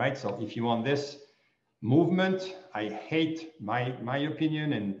 All right. So if you want this movement, I hate my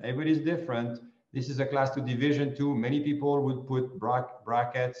opinion, and everybody's different. This is a class 2 division 2. Many people would put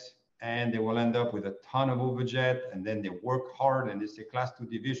brackets, and they will end up with a ton of overjet, and then they work hard, and they say class 2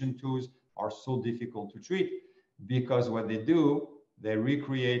 division 2s are so difficult to treat because what they do, they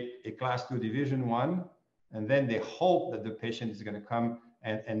recreate a class 2 division 1, and then they hope that the patient is going to come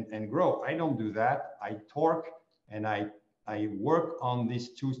and grow. I don't do that. I torque and I work on these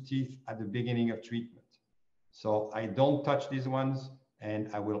 2 teeth at the beginning of treatment. So I don't touch these ones, and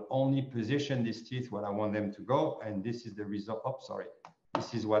I will only position these teeth where I want them to go. And this is the result. Oh, sorry.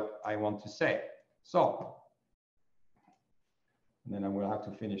 This is what I want to say. So, and then I will have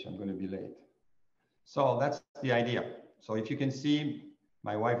to finish. I'm going to be late. So that's the idea. So if you can see,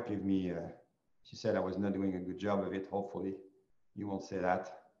 my wife gave me, she said I was not doing a good job of it. Hopefully you won't say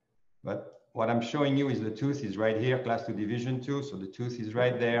that. But what I'm showing you is the tooth is right here, class 2 division 2. So the tooth is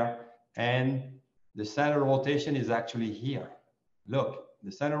right there. And the center rotation is actually here. Look,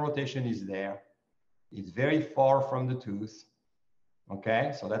 the center rotation is there. It's very far from the tooth.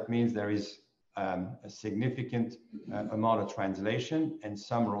 Okay, so that means there is a significant amount of translation and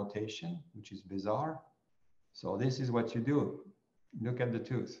some rotation, which is bizarre. So this is what you do. Look at the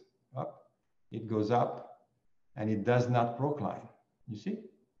tooth. Up, it goes up, and it does not procline. You see?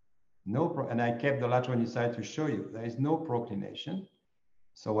 And I kept the lateral inside to show you. There is no proclination.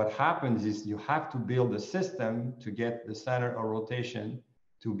 So what happens is you have to build a system to get the center of rotation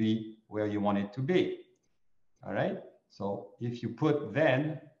to be where you want it to be. All right? So if you put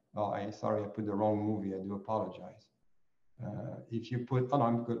then, sorry, I put the wrong movie. I do apologize. If you put, oh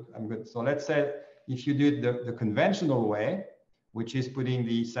no, I'm good. So let's say if you do it the conventional way, which is putting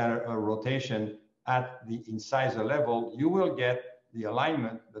the center of rotation at the incisor level, you will get the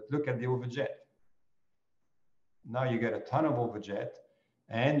alignment, but look at the overjet. Now you get a ton of overjet,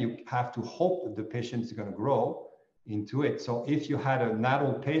 and you have to hope that the patient is going to grow into it. So if you had an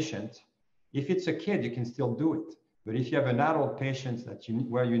adult patient, if it's a kid, you can still do it. But if you have an adult patient that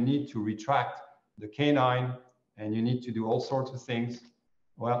where you need to retract the canine and you need to do all sorts of things,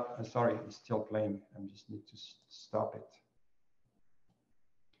 well, sorry, it's still playing. I just need to stop it.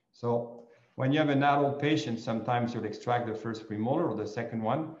 So when you have an adult patient, sometimes you'll extract the first premolar or the second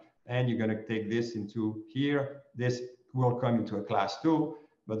one, and you're going to take this into here. This will come into a class 2.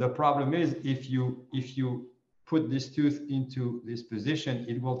 But the problem is, if you put this tooth into this position,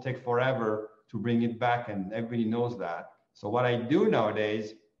 it will take forever to bring it back, and everybody knows that. So what I do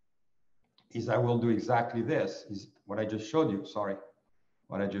nowadays is I will do exactly this, is what I just showed you, sorry.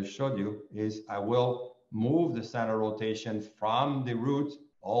 What I just showed you is I will move the center rotation from the root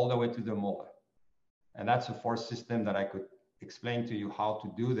all the way to the molar. And that's a force system that I could explain to you how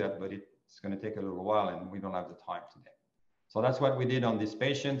to do that, but it's going to take a little while and we don't have the time today. So that's what we did on this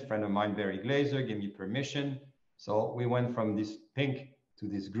patient. Friend of mine, Barry Glazer, gave me permission. So we went from this pink to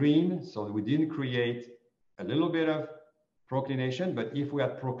this green. So we didn't create a little bit of proclination, but if we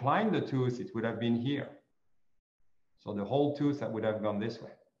had proclined the tooth, it would have been here. So the whole tooth that would have gone this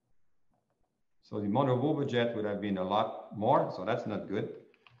way. So the amount of overjet would have been a lot more. So that's not good.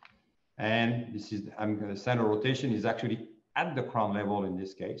 And this is, the center rotation is actually at the crown level in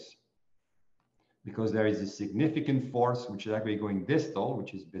this case, because there is a significant force which is actually going distal,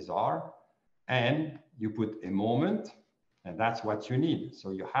 which is bizarre. And you put a moment, and that's what you need. So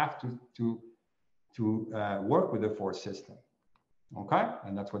you have to work with the force system. Okay,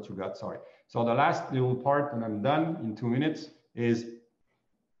 and that's what you got, sorry. So the last little part, and I'm done in 2 minutes, is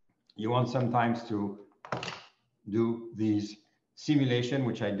you want sometimes to do these simulation,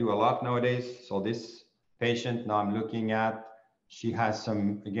 which I do a lot nowadays. So this patient now I'm looking at, she has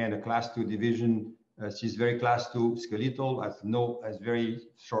some, again, a class 2 division. She's very class 2 skeletal, has very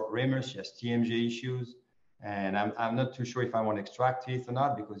short ramers. She has TMJ issues. And I'm not too sure if I want to extract teeth or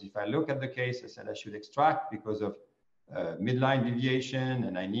not, because if I look at the case, I said I should extract because of midline deviation,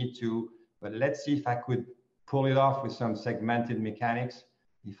 and I need to, but let's see if I could pull it off with some segmented mechanics.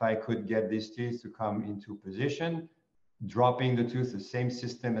 If I could get these teeth to come into position, dropping the tooth, the same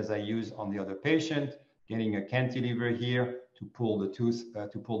system as I use on the other patient, getting a cantilever here to pull the tooth,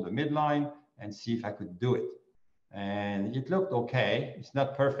 to pull the midline, and see if I could do it. And it looked okay. It's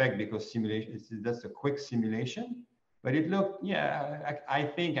not perfect because simulation, that's a quick simulation, but it looked, yeah, I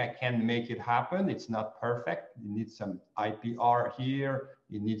think I can make it happen. It's not perfect. You need some IPR here.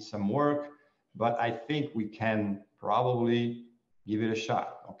 It needs some work, but I think we can probably give it a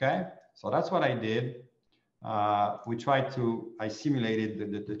shot, okay? So that's what I did. I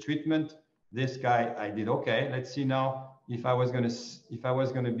simulated the treatment. This guy, I did okay. Let's see now if I was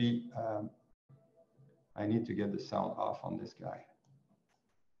gonna be, I need to get the sound off on this guy.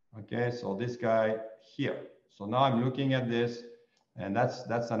 Okay, so this guy here. So now I'm looking at this, and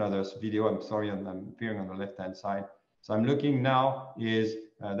that's another video. I'm sorry, I'm appearing on the left-hand side. So I'm looking now is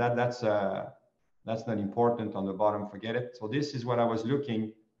that's not important on the bottom, forget it. So this is what I was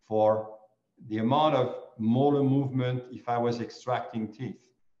looking for, the amount of molar movement if I was extracting teeth.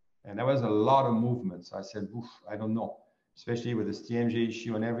 And there was a lot of movement. So I said, oof, I don't know, especially with this TMJ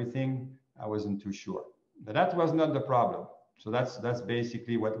issue and everything, I wasn't too sure. But that was not the problem. So that's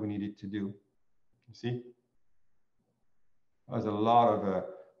basically what we needed to do. You see? There was a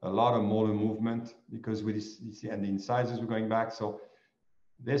lot of molar movement because with this, you see, and the incisors were going back. So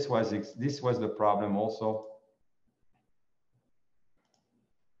this was the problem also.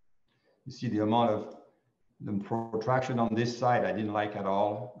 You see the amount of the protraction on this side, I didn't like at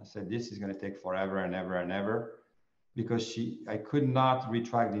all. I said, this is going to take forever and ever and ever, because I could not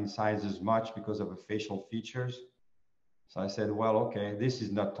retract the incisors much because of the facial features. So I said, well, okay, this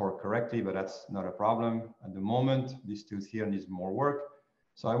is not torqued correctly, but that's not a problem at the moment. This tooth here needs more work.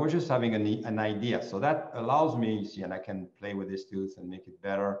 So I was just having an idea. So that allows me, you see, and I can play with this tooth and make it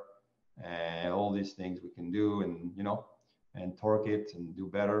better, and all these things we can do, and, you know, and torque it and do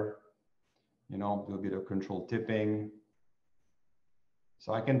better, you know, do a bit of control tipping.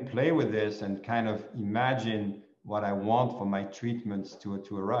 So I can play with this and kind of imagine what I want for my treatments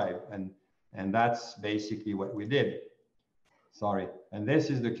to arrive. And that's basically what we did. Sorry. And this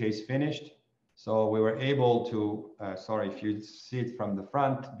is the case finished. So we were able to, sorry, if you see it from the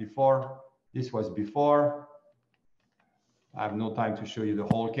front before, this was before. I have no time to show you the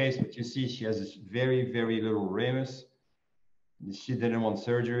whole case, but you see she has this very, very little ramus. She didn't want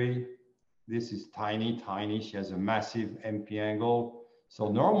surgery. This is tiny, tiny. She has a massive MP angle. So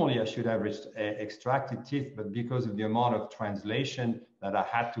normally I should have extracted teeth, but because of the amount of translation that I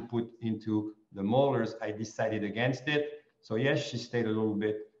had to put into the molars, I decided against it. So yes, she stayed a little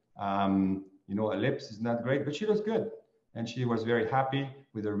bit, you know, her lips is not great, but she was good. And she was very happy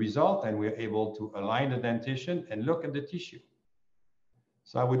with the result, and we were able to align the dentition and look at the tissue.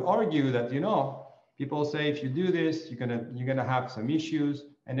 So I would argue that, you know, people say if you do this, you're gonna have some issues.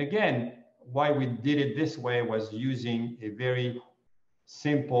 And again, why we did it this way was using a very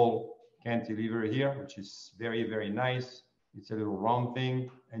simple cantilever here, which is very, very nice. It's a little round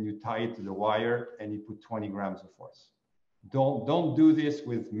thing, and you tie it to the wire and you put 20 grams of force. Don't do this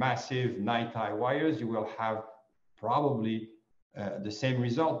with massive night tie wires. You will have probably the same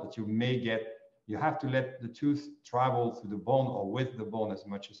result, but you have to let the tooth travel through the bone or with the bone as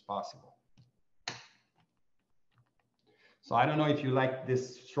much as possible. So I don't know if you like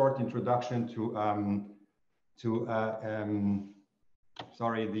this short introduction to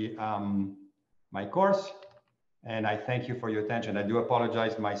my course, and I thank you for your attention. I do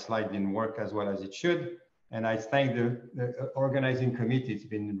apologize, my slide didn't work as well as it should, and I thank the organizing committee. It's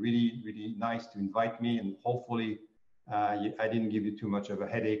been really, really nice to invite me, and hopefully I didn't give you too much of a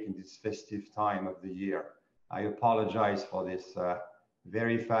headache in this festive time of the year. I apologize for this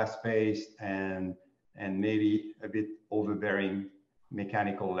very fast-paced and maybe a bit overbearing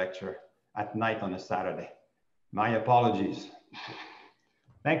mechanical lecture at night on a Saturday. My apologies.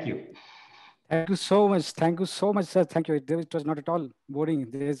 Thank you. Thank you so much. Thank you so much, sir. Thank you. It was not at all boring.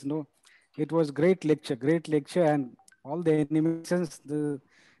 There is no, it was great lecture, and all the animations, the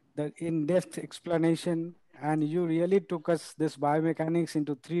in-depth explanation, and you really took us this biomechanics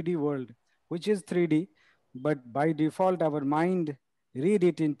into 3D world, which is 3D, but by default, our mind read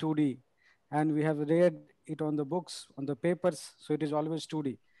it in 2D, and we have read it on the books, on the papers, so it is always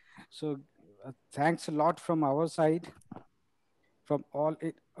 2D. So thanks a lot from our side, from all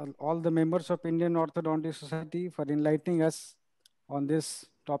the members of Indian Orthodontic Society for enlightening us on this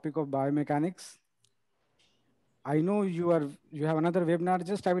topic of biomechanics. I know you have another webinar.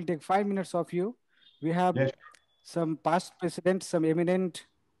 Just I will take 5 minutes of you. We have some past presidents, some eminent,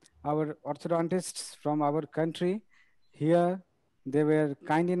 our orthodontists from our country here. They were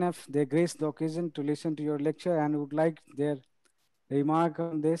kind enough, they graced the occasion to listen to your lecture and would like their remark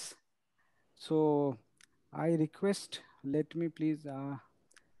on this. So I request, let me please,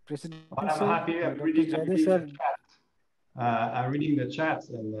 President. I'm happy. I'm reading the chat. I'm reading the chats,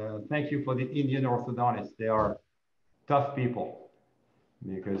 and thank you for the Indian orthodontists. They are tough people,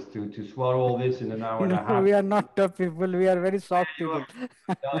 because to swallow all this in an hour and a half. We are not tough people. We are very soft people.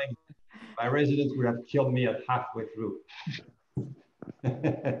 My residents would have killed me at halfway through.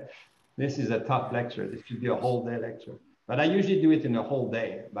 This is a tough lecture. This should be a whole day lecture. But I usually do it in a whole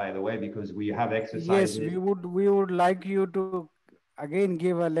day, by the way, because we have exercises. Yes, we would like you to again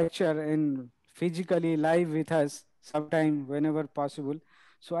give a lecture in physically live with us sometime whenever possible.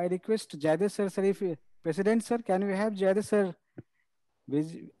 So I request Jadis sir, President sir, can we have Jadis sir?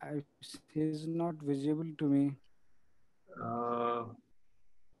 He is not visible to me.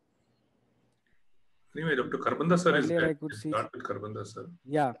 Anyway, Dr. Karbanda sir is there. I could see. Dr. Karbanda sir.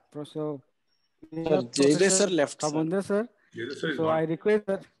 Yeah, so Jadis sir left. Karbanda sir. Sir so I request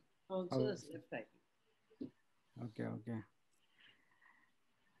that. Okay.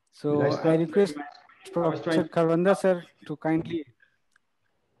 So I request Professor Karbanda sir to kindly.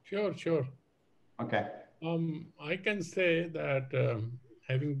 Sure. Okay. I can say that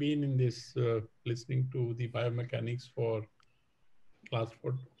having been in this, listening to the biomechanics for last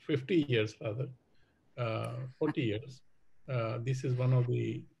 50 years rather, 40 years, this is one of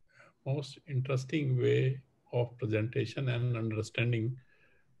the most interesting way of presentation and understanding.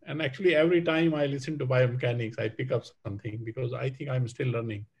 And actually every time I listen to biomechanics, I pick up something because I think I'm still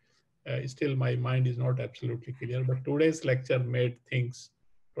learning. Still my mind is not absolutely clear, but today's lecture made things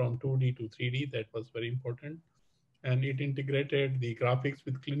from 2D to 3D. That was very important. And it integrated the graphics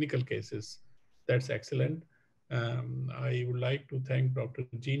with clinical cases. That's excellent. I would like to thank Dr.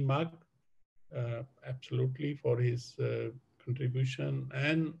 Jean-Marc absolutely for his contribution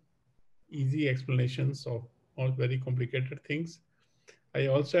and easy explanations of all very complicated things. I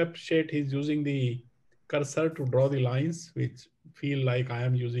also appreciate his using the cursor to draw the lines, which feel like I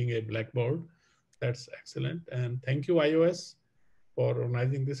am using a blackboard. That's excellent. And thank you, iOS, for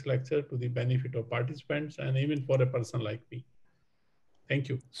organizing this lecture to the benefit of participants and even for a person like me. Thank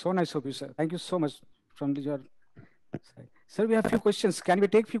you. So nice of you, sir. Thank you so much from your side. Sir, we have a few questions. Can we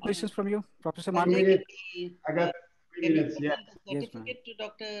take a few questions from you, Professor Mark? I got 3 minutes, yeah. Yes, to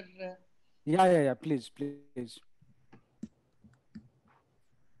Dr. Yeah, please.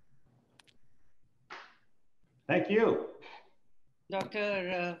 Thank you.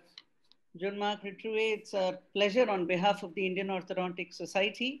 Dr. Jean-Marc Retrouvey, it's a pleasure on behalf of the Indian Orthodontic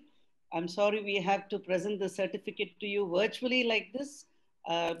Society. I'm sorry we have to present the certificate to you virtually like this.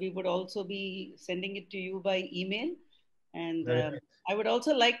 We would also be sending it to you by email. And I would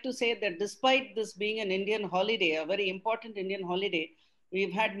also like to say that despite this being an Indian holiday, a very important Indian holiday,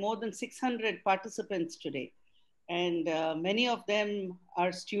 we've had more than 600 participants today. And many of them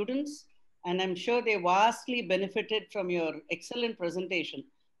are students, and I'm sure they vastly benefited from your excellent presentation.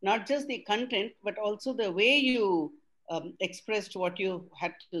 Not just the content, but also the way you expressed what you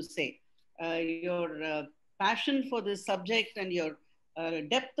had to say. Your passion for this subject and your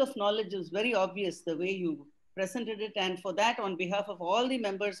depth of knowledge is very obvious the way you presented it. And for that, on behalf of all the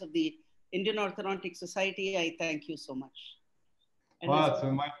members of the Indian Orthodontic Society, I thank you so much. And wow, it's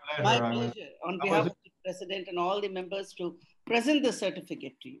my pleasure. My pleasure on behalf of the president and all the members to present the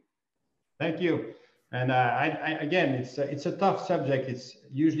certificate to you. Thank you. And again, it's a tough subject. It's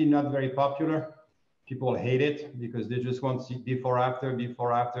usually not very popular. People hate it because they just want to see before, after,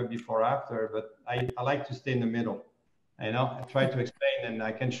 before, after, before, after. But I like to stay in the middle. You know, I try to explain, and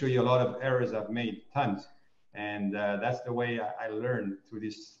I can show you a lot of errors I've made, tons. And that's the way I learned through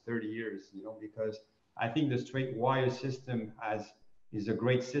these 30 years, you know, because I think the straight wire system is a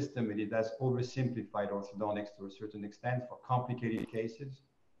great system, and it has oversimplified orthodontics to a certain extent for complicated cases.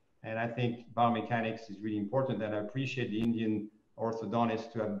 And I think biomechanics is really important, and I appreciate the Indian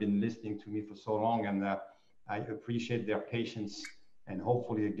orthodontists who have been listening to me for so long, and I appreciate their patience, and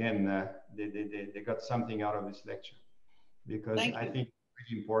hopefully again, they got something out of this lecture, because I think it's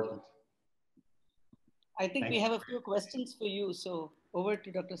really important. I think we have a few questions for you, so over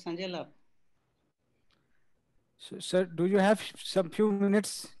to Dr. Sanjay Lal. So, sir, do you have some few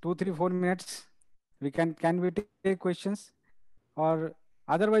minutes, 2, 3, 4 minutes? Can we take questions, or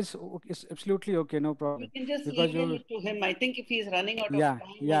otherwise it's absolutely okay, no problem. We can just email it to him. I think if he's running out of time.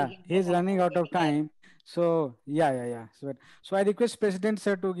 Yeah, he's running out of time. So yeah. So I request President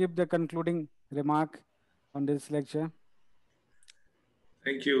sir to give the concluding remark on this lecture.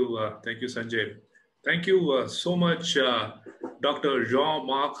 Thank you, Sanjay. Thank you so much, Dr.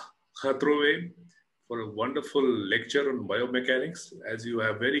 Jean-Marc Retrouvey, for a wonderful lecture on biomechanics. As you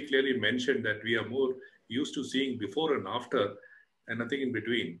have very clearly mentioned that we are more used to seeing before and after and nothing in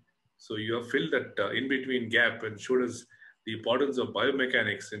between. So you have filled that in-between gap and showed us the importance of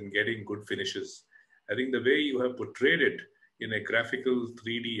biomechanics in getting good finishes. I think the way you have portrayed it in a graphical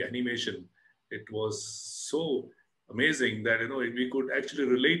 3D animation, it was so amazing that, you know, we could actually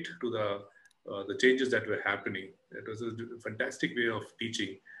relate to the changes that were happening. It was a fantastic way of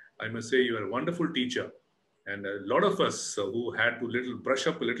teaching. I must say you are a wonderful teacher. And a lot of us who had to brush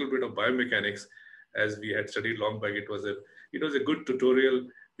up a little bit of biomechanics, as we had studied long back, it was a good tutorial.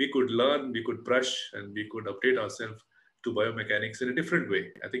 We could learn, we could brush, and we could update ourselves to biomechanics in a different way.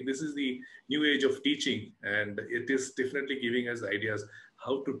 I think this is the new age of teaching, and it is definitely giving us ideas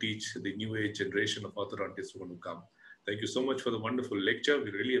how to teach the new age generation of orthodontists who want to come. Thank you so much for the wonderful lecture.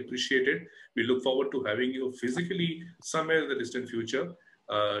 We really appreciate it. We look forward to having you physically somewhere in the distant future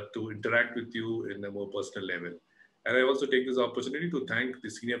to interact with you in a more personal level. And I also take this opportunity to thank the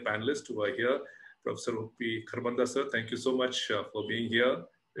senior panelists who are here. Professor O.P. Kharbanda sir, thank you so much for being here.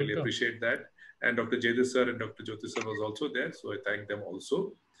 Really appreciate that. And Dr. Jaydev sir and Dr. Jyoti sir was also there, so I thank them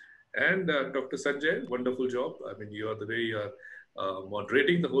also. And Dr. Sanjay, wonderful job. I mean, you are the way you are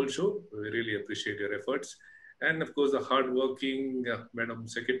moderating the whole show. We really appreciate your efforts. And of course, the hardworking Madam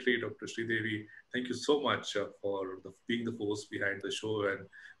Secretary, Dr. Sridevi, thank you so much for being the force behind the show and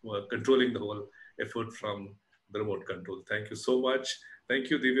controlling the whole effort from the remote control. Thank you so much.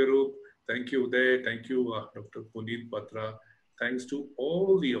 Thank you, Divyaroop. Thank you, Uday. Thank you, Dr. Puneet Batra. Thanks to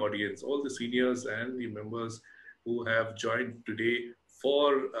all the audience, all the seniors and the members who have joined today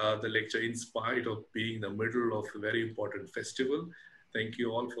for the lecture in spite of being in the middle of a very important festival. Thank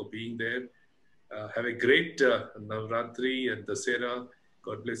you all for being there. Have a great Navratri and Dasera.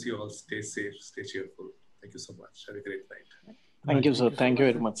 God bless you all. Stay safe, stay cheerful. Thank you so much. Have a great night. Thank you, sir. Thank you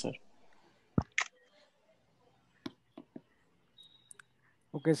very much, sir.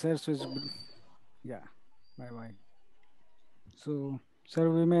 Okay, sir. So it's, yeah, bye-bye. So, sir,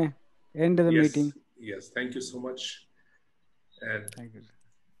 we may end the meeting. Yes, thank you so much. And thank you.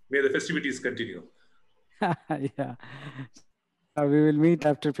 May the festivities continue. Yeah. We will meet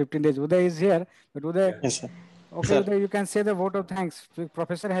after 15 days. Uday is here, but Uday, yes, sir. Okay, sir. Uday, you can say the vote of thanks. The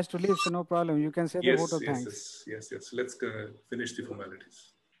professor has to leave, so no problem. You can say the vote of thanks. Yes. Let's finish the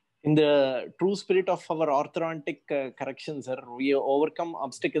formalities. In the true spirit of our orthodontic corrections, sir, we overcome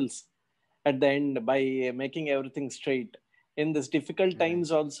obstacles at the end by making everything straight. In this difficult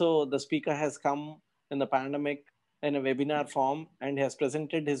times also, the speaker has come in the pandemic in a webinar form and has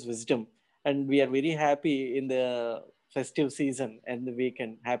presented his wisdom. And we are very happy in the festive season and the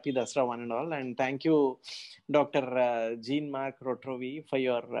weekend. Happy Dasra one and all. And thank you, Dr. Jean-Marc Retrouvey, for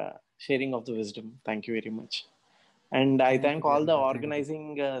your sharing of the wisdom. Thank you very much. And I thank all the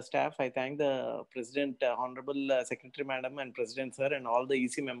organizing staff. I thank the President, Honorable Secretary Madam and President Sir, and all the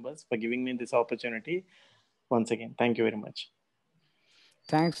EC members for giving me this opportunity. Once again, thank you very much.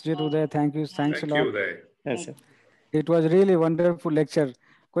 Thanks, Uday. Thank you. Thanks a lot. Uday. Yes, sir. It was really wonderful lecture.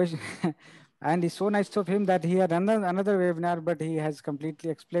 And it's so nice of him that he had another webinar, but he has completely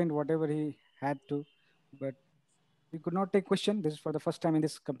explained whatever he had to. But we could not take question. This is for the first time in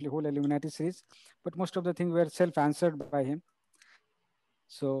this complete whole Illuminati series. But most of the things were self-answered by him.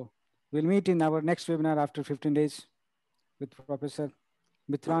 So we'll meet in our next webinar after 15 days with Professor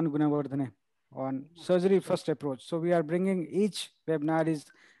Mitran Gunawardhane on surgery first approach. So we are bringing each webinar is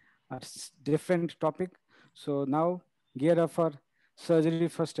a different topic. So now gear up for surgery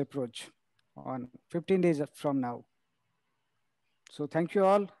first approach on 15 days from now. So thank you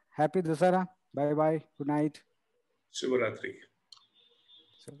all. Happy Dasara. Bye-bye. Good night. Shivaratri.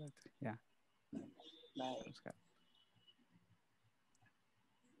 Yeah. Bye.